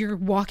 Like, you're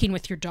walking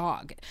with your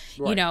dog,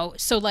 you know?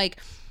 So, like...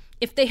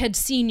 If they had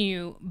seen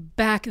you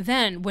back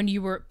then when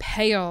you were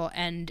pale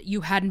and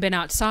you hadn't been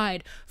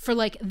outside for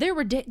like, there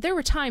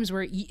were times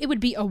where it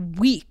would be a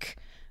week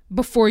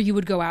before you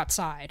would go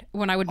outside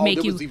when I would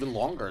make you. It was even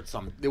longer at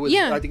some. It was.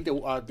 Yeah. I think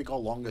our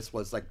longest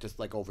was like just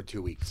like over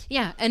 2 weeks.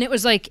 Yeah, and it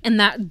was like, and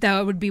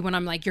that would be when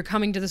I'm like, you're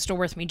coming to the store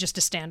with me just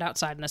to stand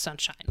outside in the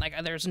sunshine.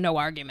 Like there's no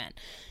argument,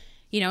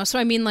 you know. So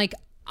I mean, like.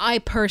 I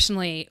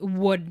personally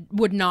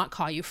would not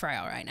call you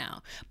frail right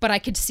now, but I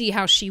could see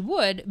how she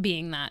would,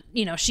 being that,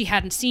 you know, she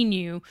hadn't seen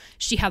you.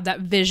 She had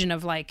that vision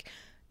of like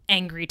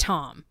angry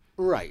Tom.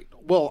 Right.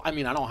 Well, I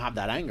mean, I don't have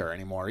that anger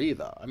anymore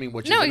either. I mean,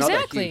 which is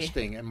another huge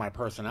thing in my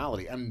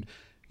personality. And,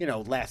 you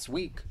know, last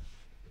week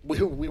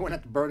we went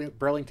at the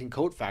Burlington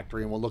Coat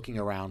Factory and we're looking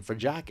around for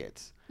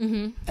jackets.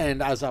 Mm-hmm.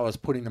 And as I was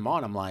putting them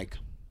on, I'm like,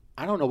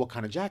 I don't know what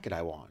kind of jacket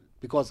I want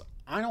because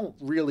I don't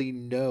really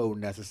know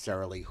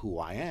necessarily who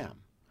I am.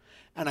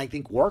 And I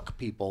think work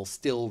people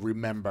still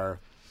remember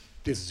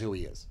this is who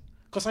he is.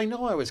 Because I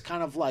know I was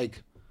kind of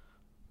like,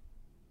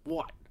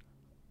 what?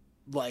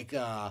 Like,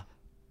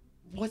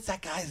 what's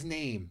that guy's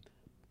name?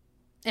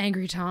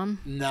 Angry Tom?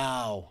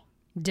 No.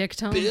 Dick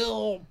Tom?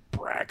 Bill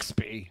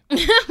Braxby.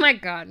 Oh my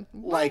God.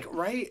 Like,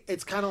 right?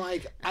 It's kind of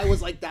like, I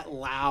was like that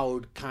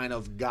loud kind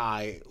of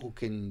guy who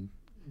can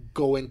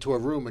go into a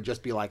room and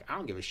just be like, I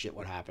don't give a shit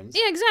what happens.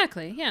 Yeah,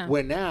 exactly. Yeah.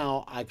 Where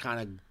now I kind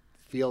of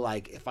feel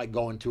like if I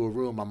go into a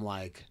room, I'm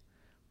like,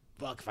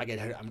 fuck, if I get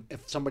hurt,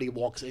 if somebody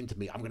walks into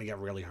me, I'm going to get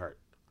really hurt.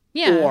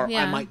 Yeah. Or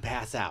I might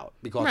pass out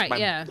because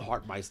my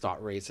heart might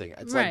start racing.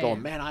 It's like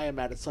going, man, I am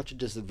at such a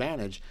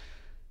disadvantage.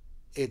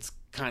 It's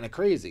kind of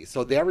crazy.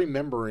 So they're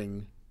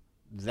remembering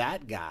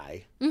that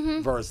guy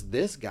versus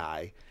this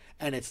guy.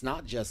 And it's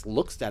not just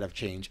looks that have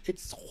changed.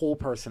 It's whole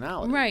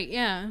personality. Right,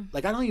 yeah.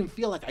 Like, I don't even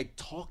feel like I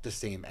talk the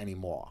same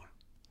anymore.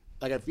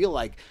 Like, I feel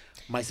like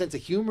my sense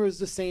of humor is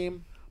the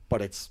same,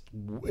 but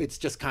it's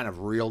just kind of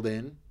reeled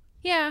in.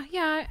 Yeah.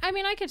 I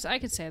mean, I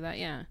could say that,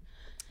 yeah.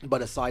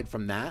 But aside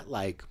from that,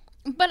 like...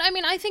 But, I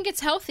mean, I think it's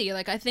healthy.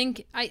 Like, I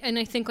think,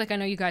 like, I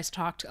know you guys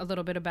talked a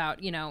little bit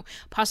about, you know,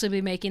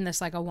 possibly making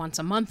this, like, a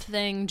once-a-month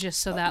thing just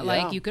so that,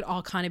 like, you could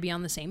all kind of be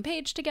on the same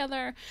page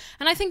together.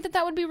 And I think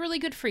that would be really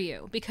good for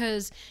you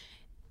because...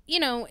 You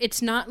know,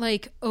 it's not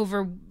like,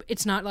 oh,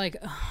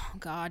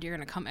 God, you're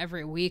going to come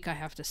every week. I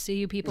have to see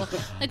you people.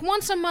 Like,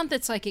 once a month,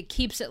 it's like, it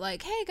keeps it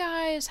like, hey,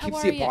 guys, how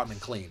are you? Keeps the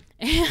apartment clean.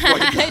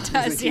 It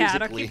does, yeah.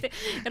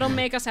 It'll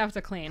make us have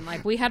to clean.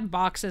 Like, we had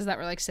boxes that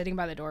were, like, sitting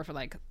by the door for,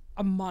 like,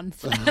 a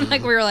month. And,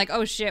 like, we were like,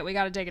 oh, shit, we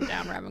got to take it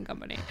down. We're having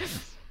company.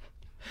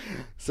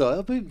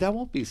 So that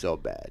won't be so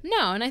bad.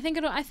 No, and I think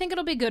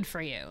it'll be good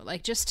for you.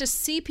 Like, just to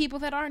see people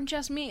that aren't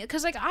just me.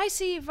 Because, like, I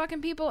see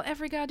fucking people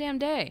every goddamn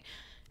day.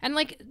 And,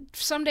 like,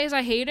 some days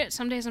I hate it.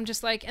 Some days I'm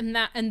just like,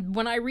 and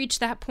when I reach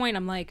that point,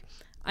 I'm like,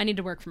 I need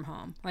to work from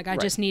home. Like, I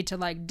just need to,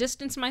 like,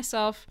 distance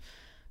myself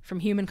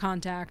from human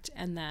contact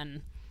and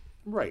then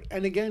Right.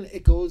 And again,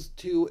 it goes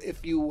to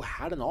if you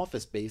had an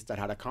office space that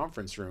had a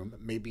conference room,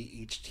 maybe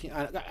each team.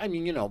 I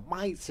mean,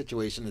 my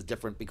situation is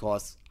different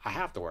because I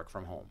have to work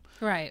from home.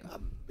 Right.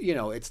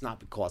 It's not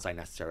because I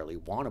necessarily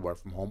want to work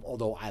from home,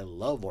 although I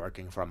love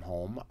working from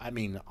home. I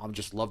mean, I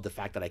just love the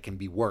fact that I can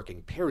be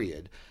working,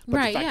 period. But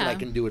Right, the fact that I yeah.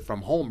 can do it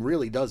from home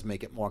really does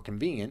make it more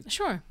convenient.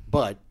 Sure.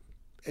 But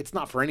it's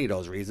not for any of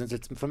those reasons.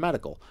 It's for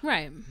medical.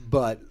 Right.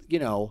 But,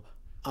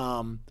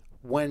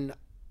 when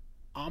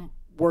I'm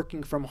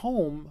working from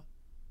home,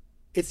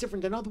 it's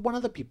different than what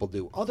other people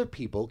do. Other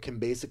people can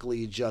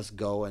basically just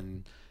go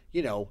and,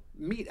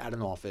 meet at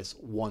an office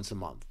once a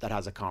month that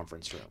has a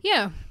conference room.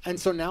 Yeah. And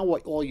so now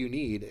all you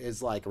need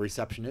is like a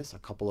receptionist, a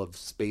couple of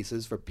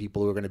spaces for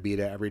people who are going to be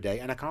there every day,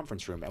 and a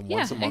conference room. And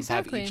once Yeah, a month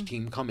exactly. have each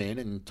team come in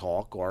and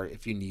talk, or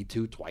if you need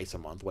to, twice a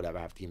month, whatever,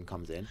 have team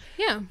comes in.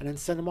 Yeah. And then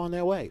send them on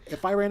their way.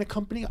 If I ran a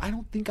company, I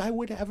don't think I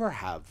would ever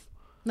have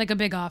Like a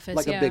big office.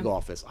 like yeah. a big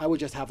office. I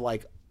would just have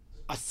like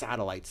a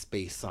satellite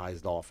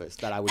space-sized office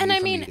that I would And use I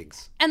for mean,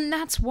 meetings. and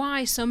that's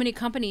why so many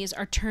companies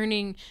are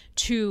turning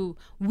to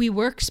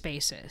WeWork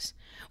spaces,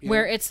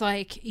 where it's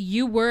like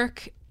you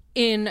work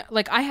in,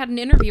 like I had an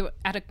interview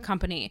at a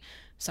company.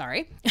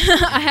 Sorry.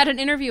 I had an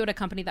interview at a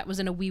company that was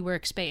in a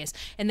WeWork space,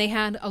 and they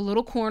had a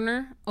little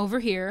corner over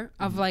here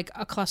of like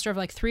a cluster of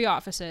like 3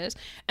 offices.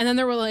 And then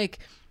there were like,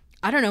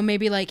 I don't know,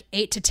 maybe like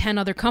 8 to 10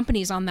 other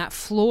companies on that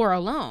floor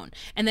alone.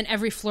 And then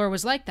every floor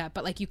was like that.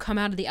 But like you come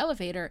out of the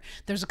elevator,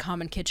 there's a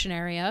common kitchen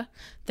area.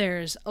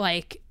 There's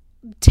like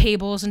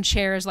tables and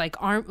chairs, like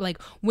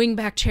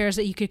wingback chairs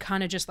that you could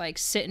kind of just like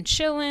sit and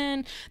chill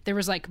in. There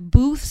was like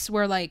booths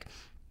where like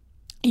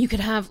you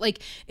could have like,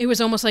 it was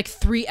almost like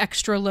 3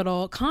 extra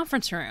little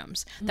conference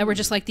rooms that were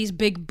just like these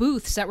big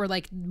booths that were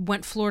like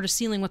went floor to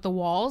ceiling with the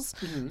walls,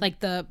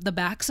 like the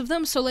backs of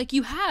them. So like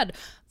you had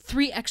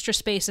 3 extra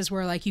spaces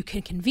where like you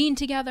can convene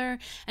together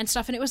and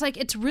stuff. And it was like,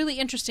 it's really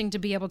interesting to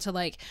be able to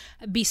like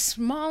be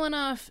small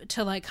enough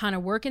to like kind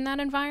of work in that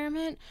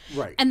environment.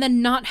 Right. And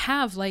then not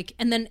have like,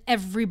 and then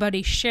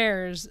everybody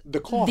shares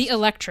The cost. the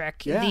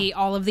electric, Yeah.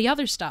 all of the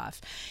other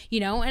stuff,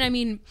 and I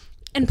mean,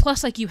 and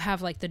plus like you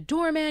have like the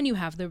doorman, you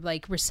have the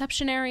like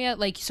reception area,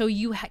 like, so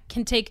you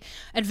can take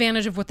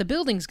advantage of what the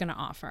building's going to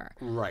offer.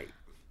 Right.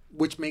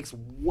 Which makes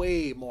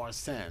way more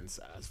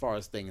sense as far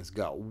as things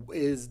go.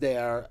 Is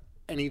there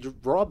any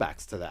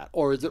drawbacks to that,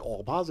 or is it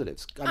all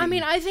positives? I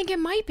mean, I think it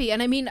might be.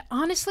 And I mean,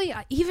 honestly,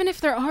 even if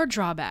there are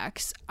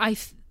drawbacks,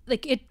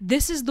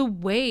 this is the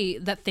way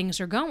that things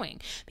are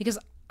going, because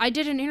I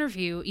did an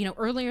interview,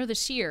 earlier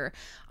this year,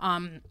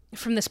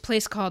 from this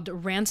place called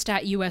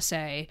Randstad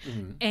USA,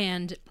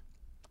 and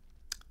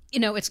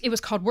it was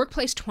called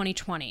Workplace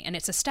 2020, and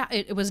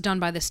it was done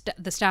by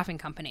the staffing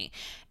company,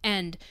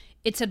 and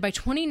it said by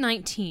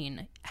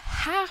 2019,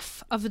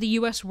 half of the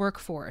U.S.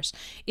 workforce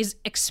is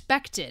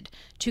expected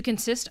to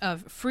consist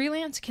of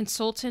freelance,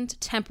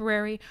 consultant,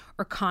 temporary,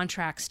 or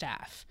contract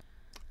staff.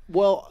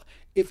 Well,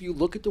 if you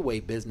look at the way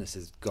business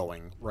is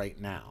going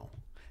right now,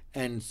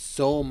 and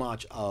so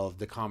much of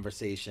the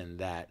conversation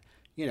that,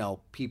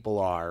 people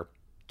are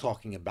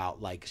talking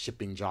about, like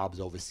shipping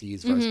jobs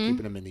overseas versus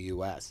keeping them in the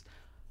U.S.,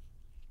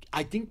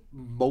 I think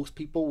most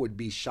people would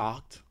be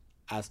shocked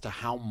as to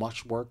how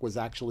much work was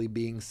actually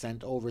being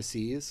sent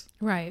overseas.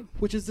 Right.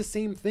 Which is the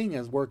same thing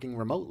as working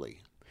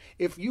remotely.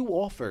 If you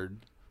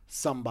offered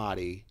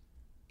somebody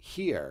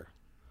here,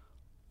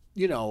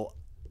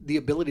 the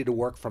ability to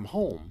work from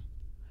home,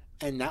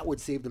 and that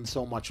would save them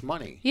so much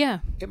money. Yeah.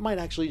 It might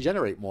actually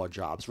generate more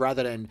jobs,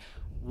 rather than,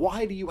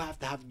 why do you have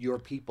to have your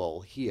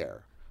people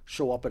here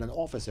show up in an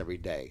office every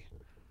day?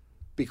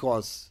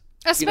 Because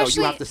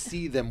you have to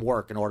see them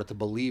work in order to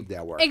believe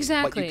they're working.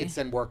 Exactly. But you can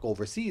send work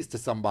overseas to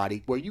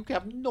somebody where you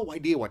have no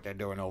idea what they're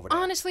doing over there.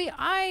 Honestly,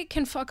 I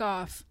can fuck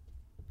off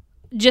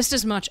just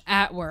as much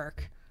at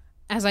work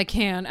as I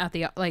can at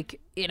the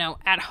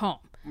at home.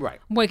 Right.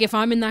 Like if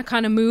I'm in that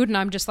kind of mood and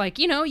I'm just like,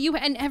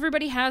 and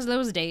everybody has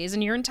those days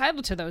and you're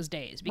entitled to those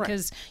days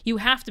because you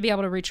have to be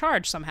able to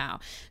recharge somehow.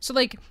 So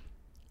like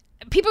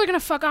people are going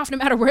to fuck off no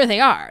matter where they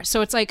are.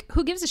 So it's like,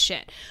 who gives a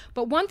shit?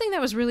 But one thing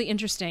that was really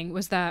interesting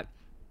was that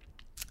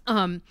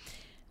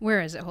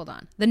where is it? Hold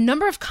on. The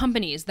number of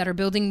companies that are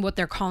building what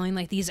they're calling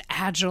like these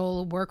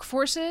agile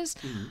workforces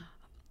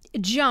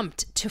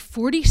jumped to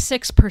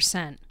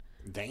 46%.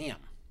 Damn.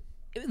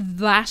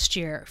 Last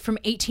year from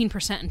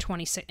 18%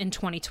 in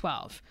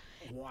 2012.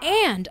 Wow.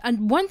 And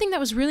one thing that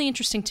was really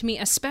interesting to me,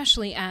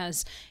 especially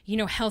as,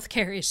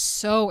 healthcare is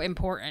so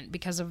important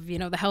because of,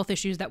 the health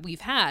issues that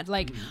we've had.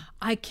 Like,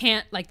 I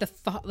can't, like,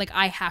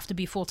 I have to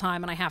be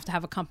full-time and I have to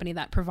have a company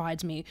that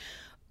provides me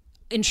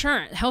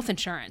health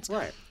insurance.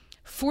 Right.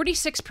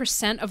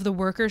 46% of the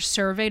workers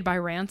surveyed by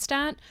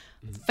Randstad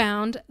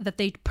found that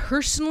they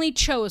personally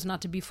chose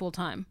not to be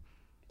full-time.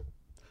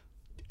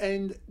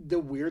 And the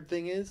weird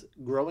thing is,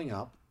 growing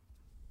up,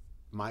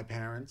 my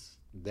parents,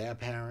 their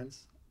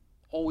parents,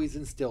 always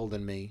instilled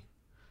in me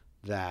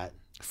that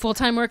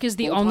full-time work is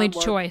the full-time only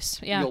work, choice.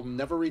 Yeah. You'll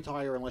never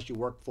retire unless you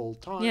work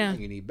full-time. Yeah. And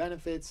you need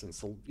benefits, and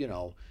so,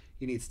 you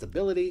need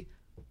stability.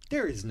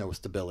 There is no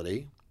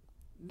stability.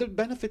 the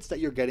benefits that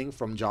you're getting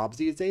from jobs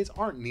these days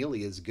aren't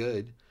nearly as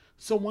good.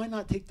 So why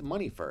not take the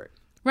money for it?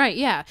 Right,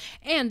 yeah.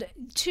 And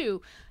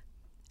two,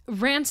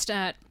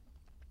 Randstad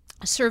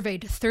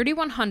surveyed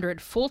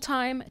 3,100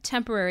 full-time,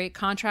 temporary,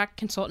 contract,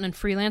 consultant, and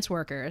freelance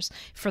workers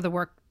for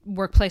the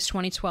Workplace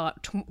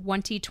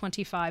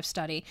 2025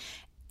 study.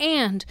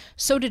 And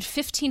so did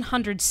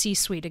 1,500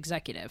 C-suite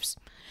executives.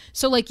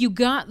 So, like, you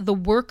got the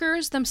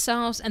workers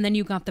themselves, and then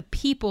you got the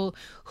people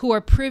who are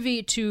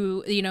privy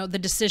to, you know, the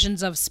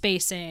decisions of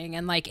spacing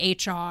and, like,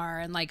 HR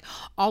and, like,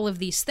 all of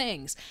these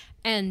things.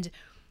 And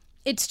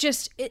it's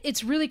just,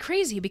 it's really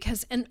crazy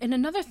because, and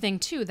another thing,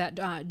 too,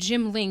 that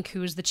Jim Link,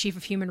 who is the chief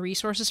of human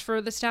resources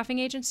for the staffing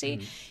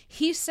agency,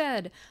 he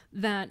said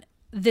that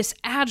this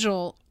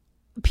agile,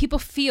 people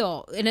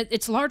feel, and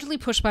it's largely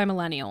pushed by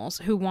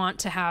millennials who want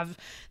to have,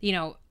 you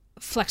know,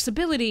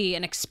 flexibility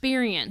and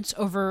experience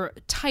over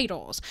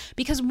titles.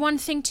 Because one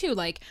thing too,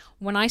 like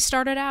when I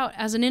started out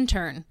as an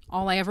intern,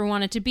 all I ever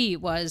wanted to be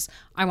was,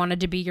 I wanted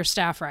to be your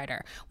staff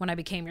writer. When I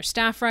became your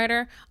staff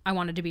writer, I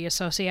wanted to be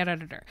associate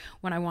editor.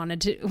 When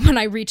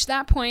I reached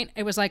that point,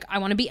 it was like, I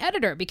want to be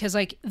editor, because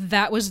like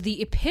that was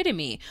the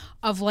epitome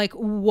of like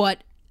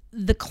what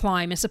the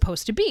climb is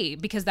supposed to be,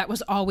 because that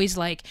was always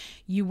like,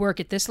 you work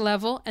at this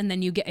level and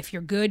then you get, if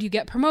you're good, you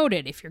get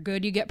promoted. If you're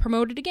good, you get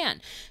promoted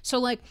again. So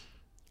like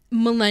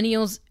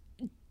millennials,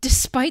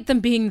 despite them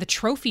being the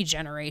trophy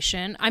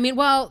generation, I mean,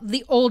 well,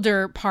 the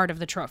older part of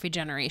the trophy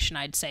generation,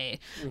 I'd say,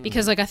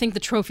 because like I think the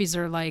trophies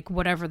are like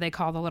whatever they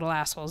call the little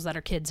assholes that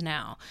are kids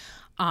now.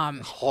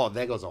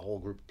 There goes a whole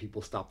group of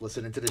people. Stop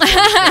listening to this.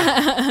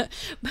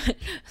 But,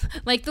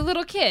 like the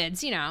little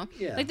kids, you know,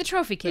 like the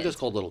trophy kids. They're just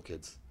called little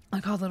kids.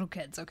 Like all little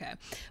kids, okay.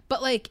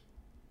 But like,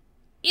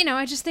 you know,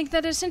 I just think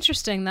that it's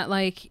interesting that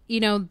like,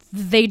 you know,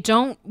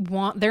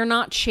 they're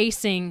not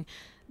chasing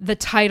the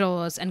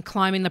titles and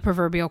climbing the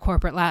proverbial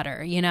corporate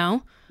ladder, you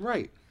know?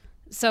 Right.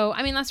 So,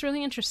 I mean, that's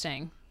really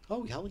interesting.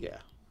 Oh, hell yeah.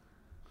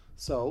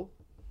 So,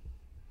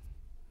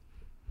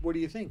 what do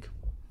you think?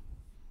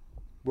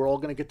 We're all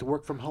going to get to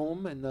work from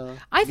home and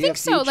I think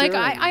so. Like,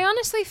 I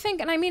honestly think,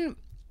 and I mean,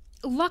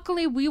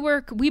 luckily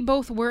we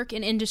both work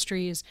in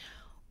industries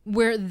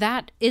where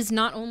that is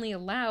not only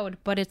allowed,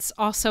 but it's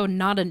also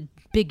not a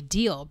big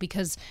deal,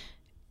 because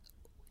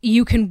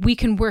we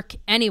can work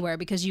anywhere,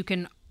 because you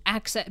can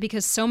access,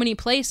 because so many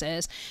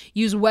places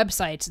use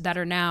websites that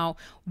are now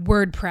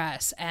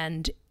WordPress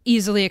and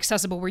easily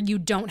accessible, where you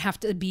don't have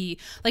to be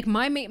like,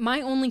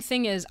 my only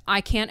thing is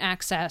I can't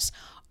access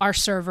our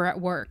server at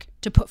work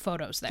to put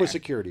photos there for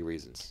security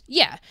reasons.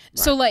 Yeah. Right.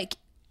 So like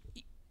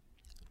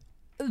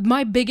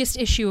my biggest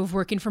issue of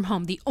working from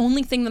home, the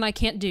only thing that I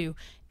can't do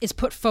is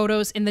put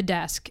photos in the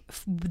desk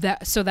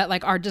so that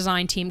like our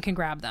design team can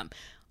grab them.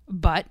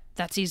 But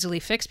that's easily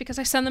fixed because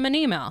I send them an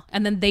email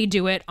and then they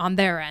do it on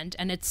their end,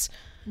 and it's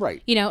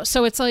right. You know,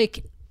 so it's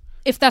like,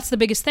 if that's the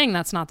biggest thing,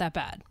 that's not that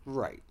bad.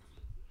 Right.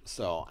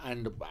 So,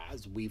 and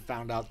as we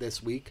found out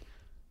this week,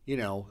 you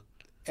know,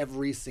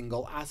 every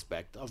single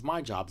aspect of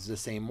my job is the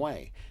same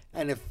way.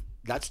 And if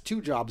that's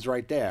 2 jobs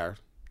right there,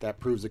 that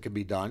proves it can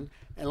be done.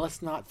 And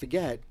let's not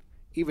forget,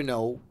 even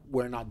though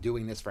we're not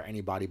doing this for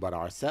anybody but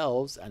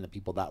ourselves and the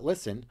people that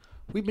listen,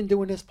 we've been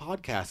doing this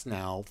podcast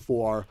now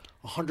for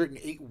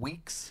 108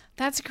 weeks.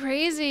 That's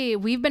crazy.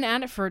 We've been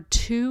at it for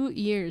 2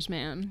 years,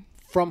 man.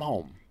 From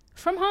home.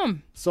 From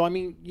home. So, I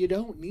mean, you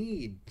don't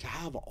need to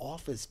have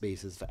office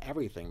spaces for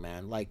everything,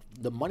 man. Like,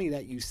 the money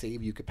that you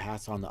save, you could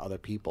pass on to other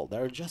people.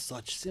 There are just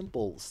such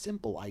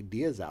simple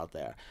ideas out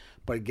there.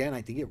 But again,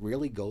 I think it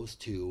really goes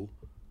to,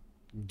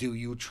 do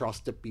you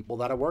trust the people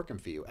that are working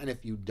for you? And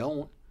if you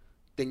don't,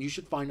 then you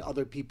should find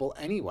other people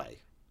anyway.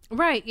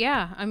 Right,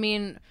 yeah. I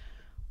mean,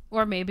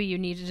 or maybe you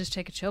need to just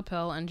take a chill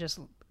pill and just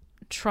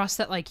trust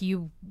that, like,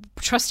 you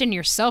trust in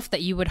yourself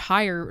that you would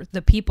hire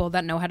the people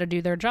that know how to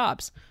do their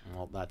jobs.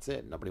 Well, that's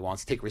it. Nobody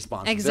wants to take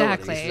responsibility.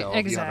 Exactly. So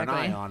if you have an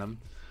eye on them,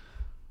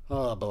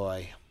 oh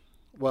boy.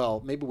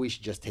 Well, maybe we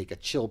should just take a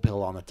chill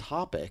pill on the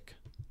topic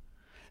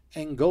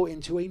and go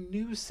into a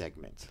news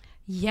segment.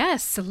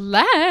 Yes,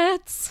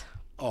 let's.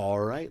 All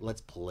right,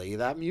 let's play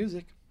that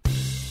music.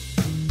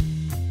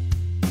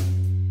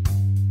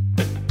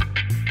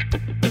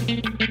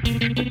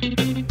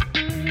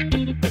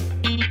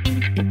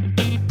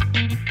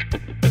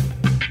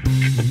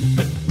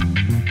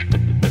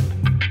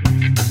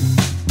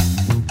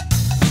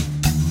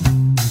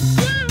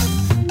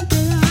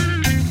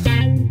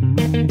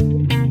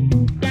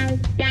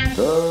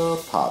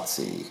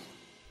 Potsy.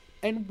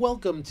 And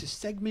welcome to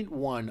segment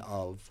 1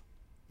 of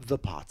The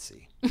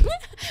Potsy.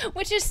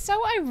 Which is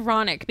so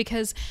ironic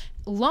because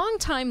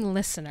longtime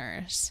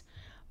listeners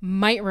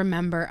might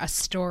remember a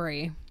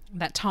story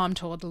that Tom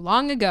told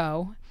long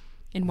ago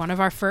in one of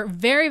our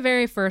very,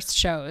 very first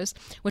shows,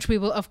 which we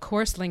will, of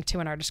course, link to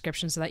in our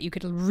description so that you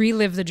could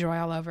relive the joy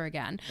all over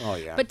again. Oh,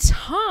 yeah. But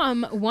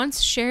Tom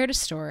once shared a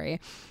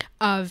story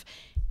of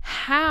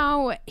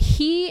how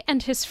he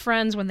and his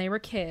friends, when they were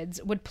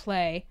kids, would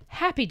play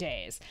Happy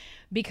Days,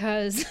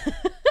 because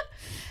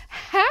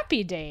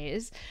Happy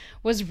Days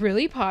was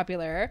really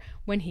popular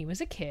when he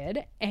was a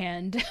kid,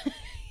 and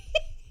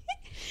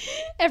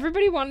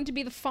Everybody wanted to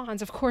be the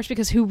Fonz, of course,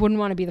 because who wouldn't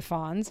want to be the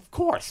Fonz? Of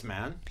course,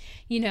 man.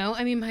 You know,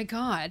 I mean, my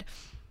God.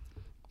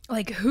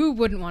 Like, who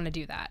wouldn't want to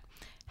do that?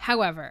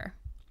 However,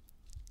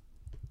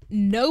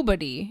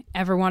 nobody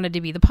ever wanted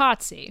to be the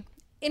Potsy.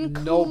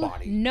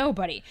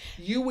 Nobody.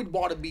 You would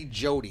want to be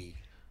Jody.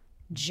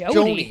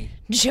 Joni.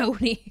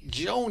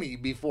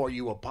 Joni before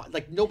you were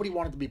like nobody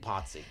wanted to be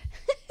Potsy.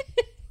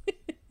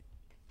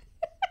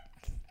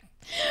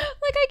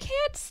 Like, I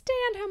can't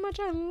stand how much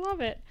I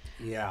love it.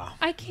 Yeah.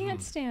 I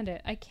can't stand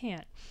it. I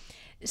can't.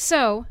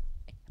 So,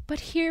 but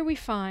here we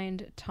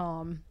find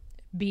Tom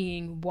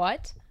being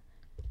what?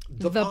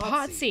 The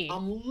Potsy.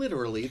 I'm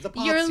literally the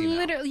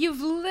Potsy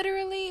You've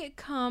literally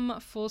come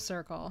full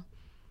circle.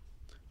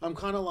 I'm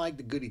kind of like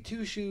the goody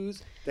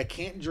two-shoes that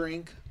can't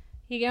drink.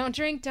 You don't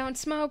drink, don't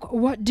smoke.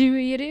 What do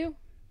you do?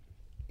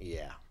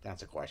 Yeah,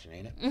 that's a question,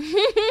 ain't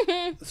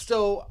it?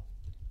 So,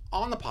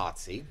 on the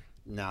Potsy,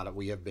 now that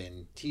we have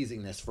been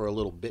teasing this for a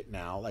little bit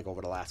now, like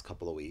over the last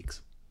couple of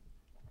weeks,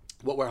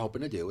 what we're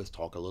hoping to do is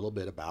talk a little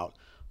bit about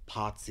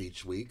Pots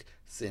each week,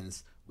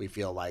 since we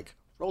feel like,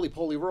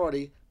 roly-poly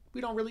Rorty,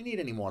 we don't really need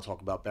any more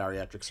talk about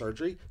bariatric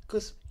surgery,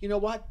 because, you know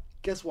what?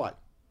 Guess what?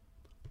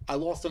 I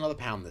lost another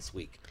pound this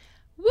week.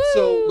 Woo!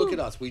 So, look at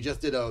us. We just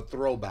did a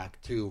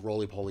throwback to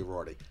roly-poly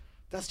Rorty.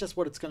 That's just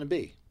what it's going to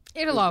be.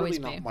 There's always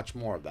be. Not much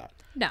more of that.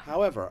 No.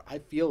 However, I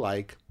feel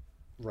like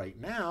right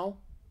now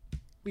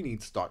we need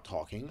to start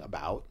talking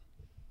about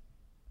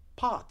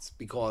POTS,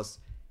 because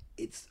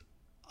it's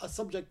a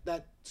subject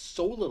that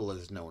so little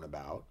is known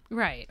about.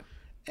 Right.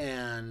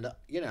 And,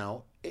 you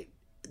know, it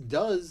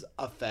does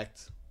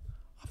affect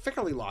a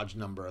fairly large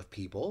number of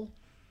people.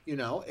 You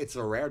know, it's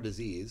a rare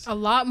disease. A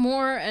lot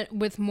more,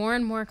 with more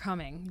and more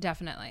coming,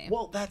 definitely.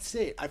 Well, that's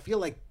it. I feel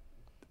like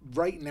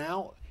right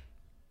now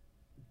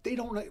they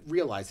don't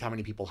realize how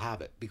many people have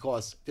it,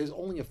 because there's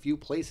only a few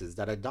places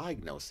that are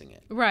diagnosing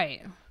it.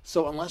 Right.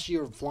 So unless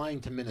you're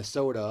flying to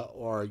Minnesota,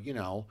 or, you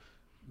know,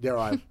 there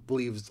are, I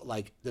believe,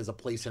 like, there's a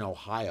place in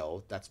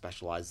Ohio that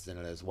specializes in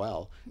it as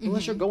well.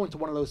 Unless you're going to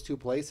one of those two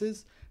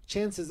places,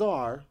 chances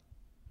are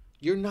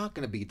you're not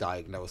going to be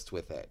diagnosed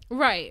with it.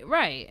 Right,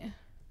 right.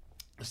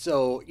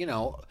 So, you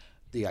know,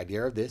 the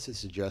idea of this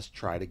is to just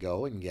try to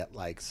go and get,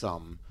 like,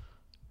 some,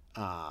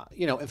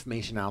 you know,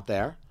 information out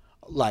there,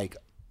 like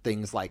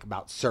things like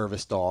about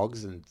service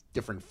dogs and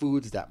different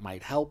foods that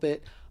might help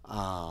it.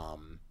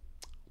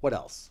 What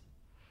else?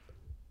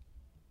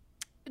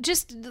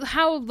 Just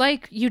how,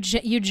 like, you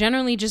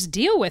generally just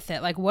deal with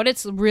it, like what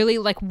it's really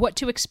like, what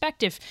to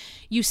expect if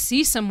you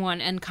see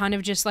someone, and kind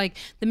of just like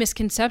the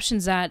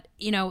misconceptions that,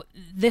 you know,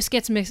 this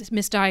gets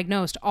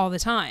misdiagnosed all the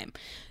time.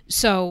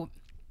 So,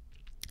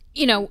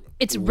 you know,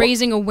 it's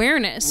raising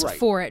awareness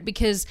for it,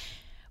 because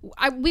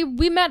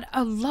we met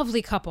a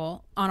lovely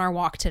couple on our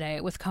walk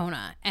today with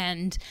Kona,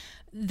 and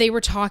they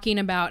were talking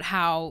about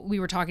how we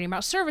were talking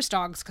about service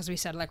dogs, because we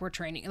said, like, we're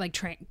training, like,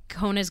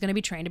 Kona is going to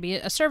be trained to be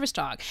a service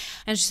dog.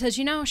 And she says,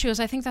 you know, she goes,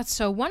 I think that's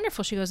so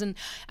wonderful. She goes, and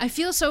I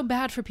feel so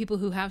bad for people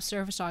who have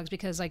service dogs,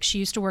 because, like, she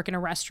used to work in a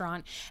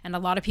restaurant, and a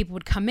lot of people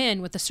would come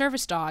in with a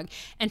service dog,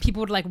 and people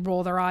would, like,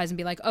 roll their eyes and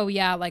be like, oh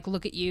yeah, like,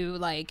 look at you,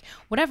 like,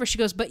 whatever. She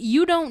goes, but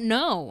you don't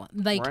know,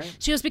 like,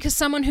 she goes, because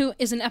someone who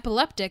is an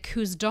epileptic,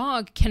 whose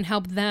dog can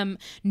help them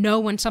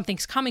know when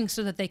something's coming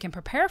so that they can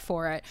prepare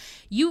for it,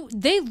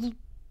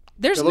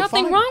 there's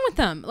nothing wrong with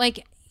them.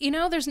 Like, you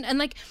know, and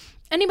like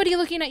anybody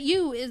looking at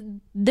you,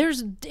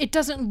 it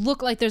doesn't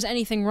look like there's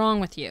anything wrong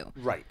with you.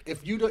 Right.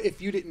 If you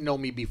didn't know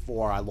me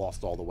before I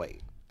lost all the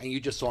weight, and you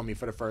just saw me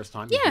for the first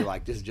time, you'd be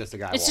like, this is just a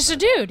guy. It's just a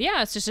dude.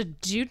 Yeah, it's just a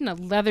dude in a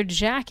leather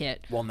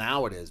jacket. Well,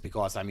 now it is,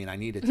 because, I mean, I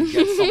needed to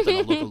get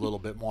something to look a little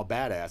bit more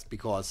badass,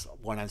 because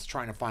when I was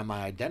trying to find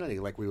my identity,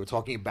 like we were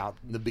talking about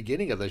in the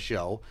beginning of the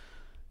show,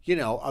 you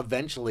know,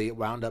 eventually it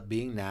wound up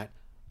being that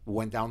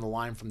went down the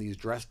line from these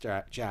dress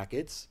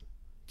jackets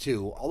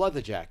to a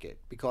leather jacket,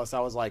 because I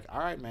was like, all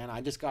right, man,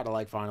 I just got to,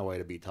 like, find a way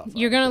to be tough.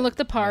 You're going to look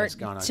the part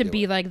to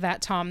be like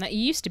that Tom that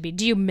you used to be.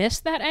 Do you miss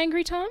that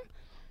angry Tom?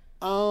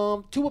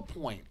 To a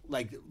point.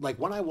 Like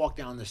when I walk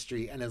down the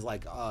street and there's,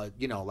 like,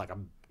 you know, like a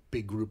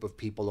big group of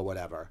people or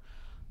whatever,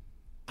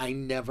 I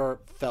never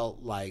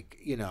felt like,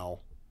 you know,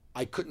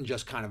 I couldn't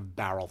just kind of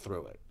barrel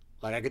through it.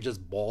 Like, I could just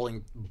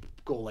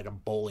go like a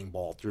bowling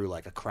ball through,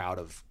 like, a crowd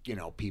of, you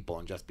know, people,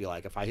 and just be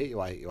like, if I hit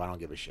you, I hit you. I don't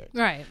give a shit.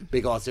 Right.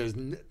 Because there's,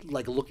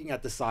 like, looking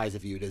at the size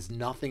of you, there's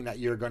nothing that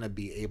you're going to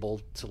be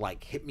able to,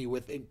 like, hit me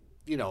with.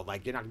 You know,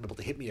 like, you're not going to be able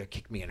to hit me or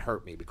kick me and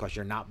hurt me, because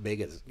you're not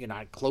you're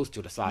not close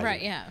to the size right,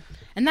 of me. Yeah.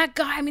 And that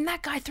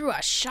guy threw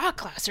a shot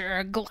glass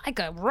or like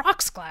a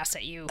rocks glass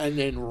at you. And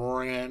then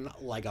ran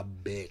like a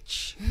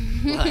bitch.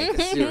 Like,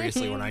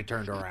 seriously, when I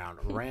turned around.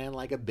 Ran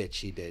like a bitch,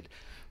 he did.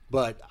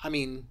 But, I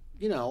mean,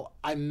 you know,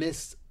 I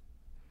miss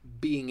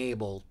being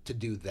able to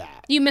do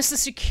that. You miss the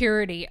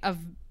security of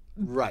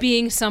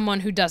being someone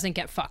who doesn't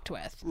get fucked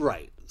with.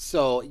 Right.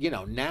 So, you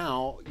know,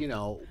 now, you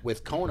know,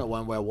 with Kona,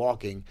 when we're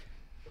walking,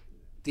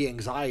 the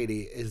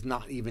anxiety is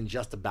not even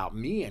just about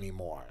me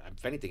anymore.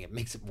 If anything, it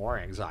makes it more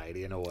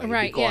anxiety in a way.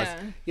 Right, because,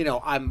 yeah. you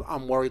know,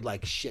 I'm worried,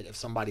 like, shit, if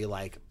somebody,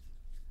 like,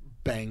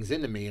 bangs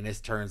into me and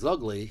this turns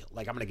ugly,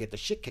 like I'm going to get the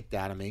shit kicked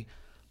out of me.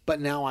 But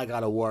now I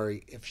got to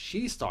worry if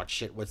she starts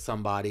shit with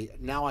somebody,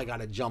 now I got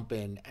to jump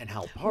in and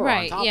help her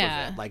on top of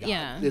it. Like,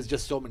 there's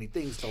just so many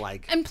things to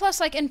like. And plus,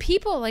 like, and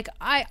people, like,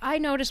 I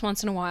notice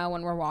once in a while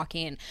when we're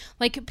walking,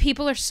 like,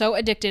 people are so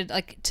addicted,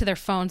 like, to their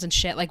phones and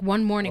shit. Like,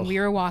 one morning we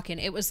were walking,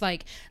 it was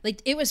like,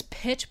 it was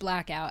pitch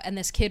black out, and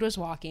this kid was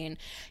walking.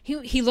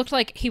 He looked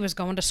like he was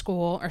going to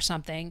school or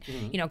something,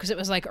 you know, because it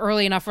was, like,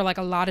 early enough where, like,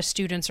 a lot of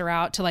students are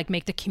out to, like,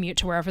 make the commute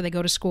to wherever they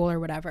go to school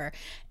or whatever.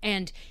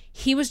 And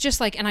he was just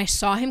like, and I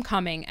saw him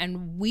coming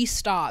and we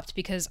stopped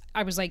because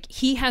I was like,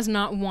 he has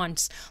not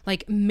once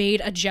like made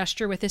a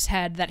gesture with his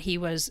head that he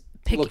was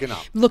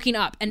looking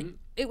up. And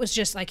it was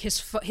just like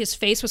his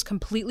face was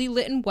completely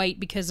lit in white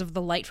because of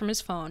the light from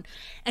his phone.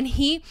 And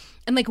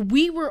like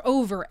we were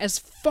over as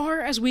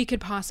far as we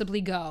could possibly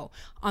go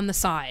on the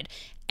side.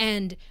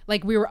 And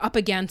like we were up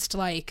against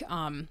like,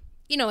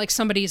 you know, like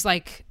somebody's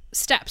like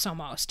steps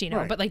almost, you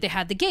know, but like they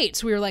had the gate,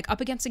 so we were like up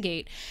against the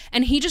gate,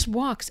 and he just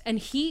walks and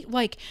he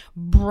like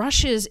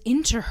brushes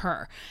into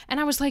her, and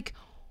I was like,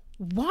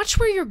 watch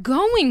where you're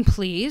going,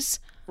 please.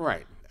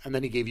 Right. And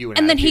then he gave you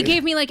and then he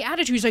gave me like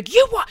attitude. He's like,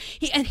 you walk,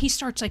 and he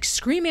starts like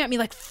screaming at me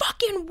like,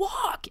 fucking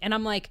walk. And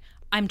I'm like,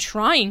 I'm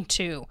trying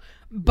to,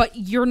 but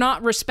you're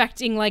not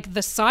respecting like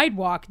the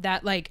sidewalk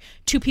that like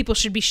two people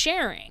should be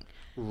sharing.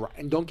 Right.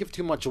 And don't give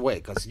too much away,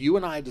 because you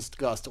and I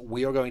discussed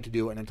we are going to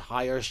do an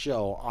entire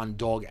show on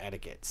dog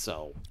etiquette.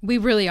 So we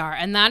really are,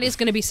 and that is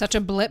going to be such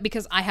a blip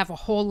because I have a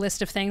whole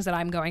list of things that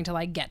I'm going to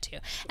like get to,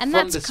 and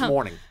from this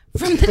morning.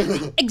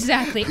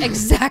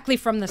 Exactly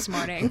from this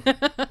morning.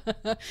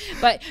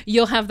 But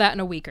you'll have that in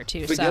a week or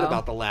two. Forget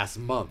about the last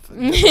month.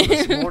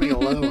 This morning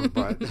alone,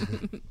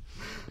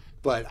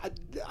 But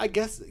I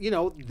guess, you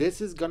know,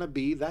 this is going to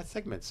be that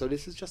segment. So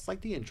this is just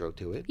like the intro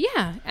to it.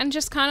 Yeah. And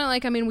just kind of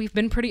like, I mean, we've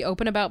been pretty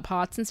open about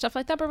POTS and stuff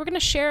like that, but we're going to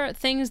share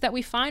things that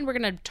we find. We're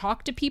going to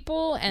talk to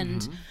people.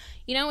 And,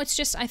 you know, it's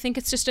just, I think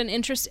it's just an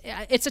interest.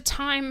 It's a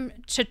time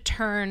to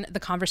turn the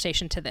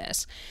conversation to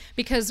this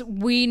because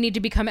we need to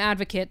become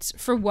advocates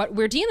for what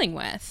we're dealing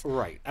with.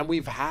 Right. And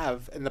we've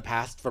in the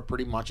past for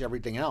pretty much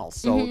everything else.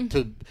 So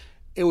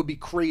it would be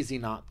crazy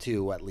not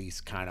to at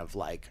least kind of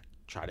like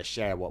try to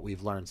share what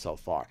we've learned so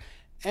far.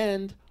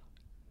 And,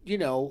 you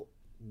know,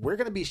 we're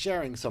going to be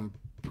sharing some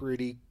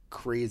pretty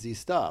crazy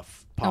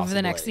stuff possibly, over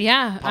the next,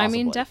 I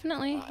mean,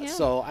 definitely. Yeah.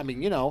 So, I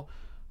mean, you know,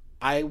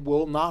 I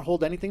will not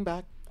hold anything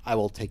back. I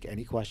will take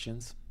any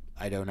questions.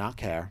 I do not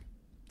care.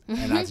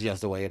 And that's just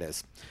the way it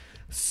is.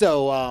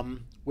 So,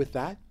 with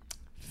that,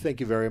 thank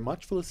you very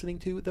much for listening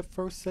to the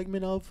first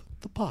segment of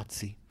The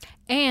Potsy.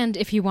 And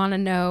if you want to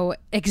know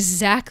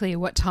exactly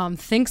what Tom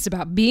thinks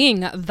about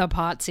being the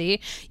Potsy,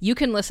 you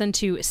can listen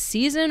to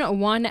Season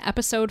 1,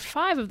 Episode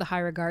 5 of The High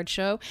Regard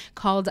Show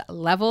called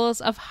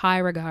Levels of High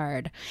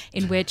Regard,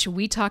 in which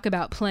we talk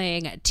about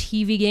playing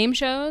TV game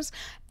shows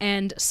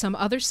and some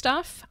other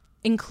stuff,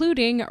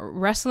 including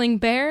wrestling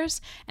bears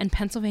and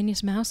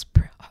Pennsylvania's mouse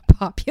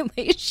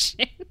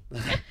population.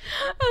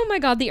 Oh my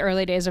God, the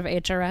early days of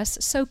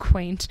HRS. So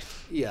quaint.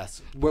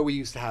 Yes, where we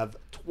used to have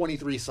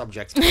 23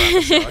 subjects per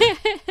episode.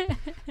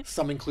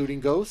 Some including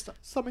ghosts,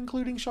 some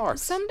including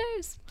sharks. Some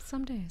days.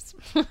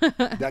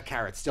 That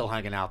carrot's still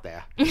hanging out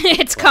there.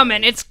 It's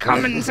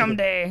coming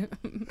someday.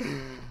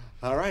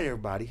 All right,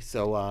 everybody.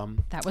 So,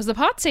 that was the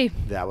Potsy.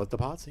 That was the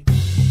Potsy.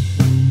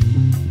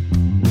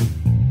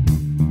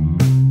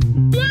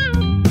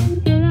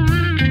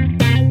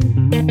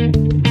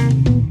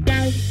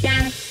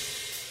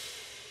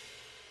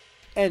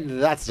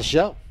 And that's the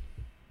show.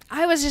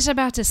 I was just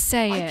about to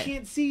say it. I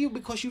can't see you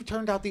because you've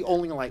turned out the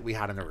only light we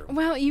had in the room.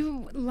 Well,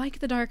 you like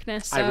the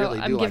darkness, so I really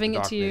do I'm giving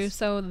like it to you,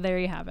 so there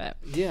you have it.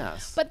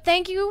 Yes. But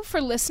thank you for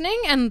listening,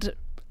 and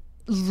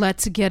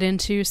let's get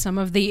into some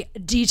of the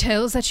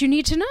details that you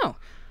need to know.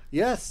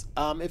 Yes.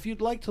 If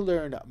you'd like to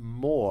learn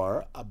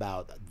more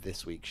about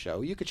this week's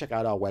show, you can check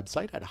out our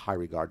website at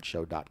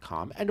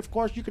highregardshow.com. And, of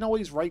course, you can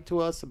always write to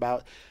us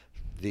about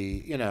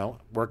the, you know,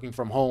 working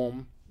from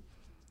home,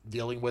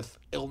 dealing with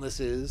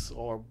illnesses,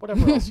 or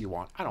whatever else you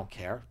want. I don't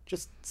care.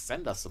 Just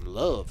send us some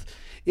love.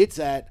 It's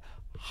at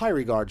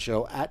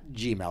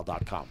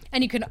highregardshow@gmail.com.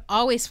 And you can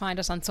always find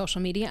us on social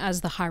media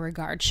as The High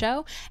Regard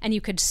Show. And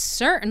you could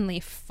certainly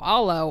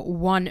follow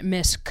one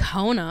Miss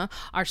Kona,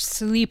 our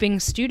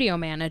sleeping studio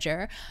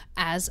manager,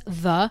 as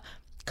the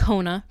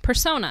Kona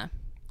persona.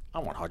 I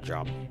want her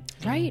job.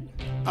 Right.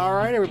 All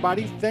right,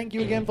 everybody. Thank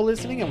you again for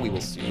listening, and we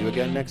will see you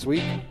again next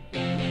week.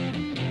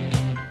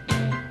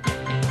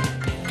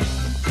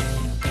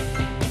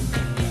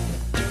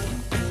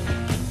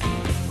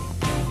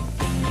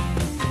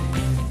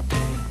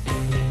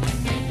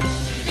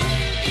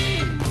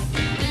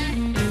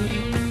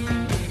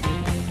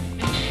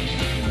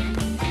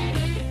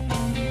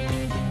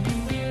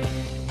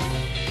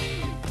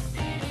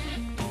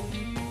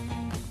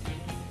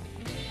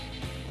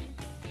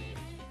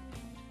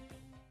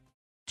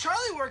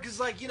 Charlie work is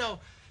like, you know,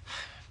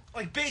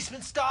 like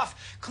basement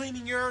stuff,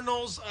 cleaning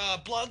urinals,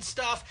 blood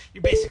stuff,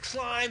 your basic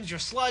slimes, your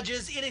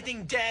sludges,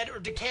 anything dead or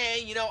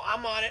decaying, you know,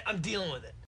 I'm on it, I'm dealing with it.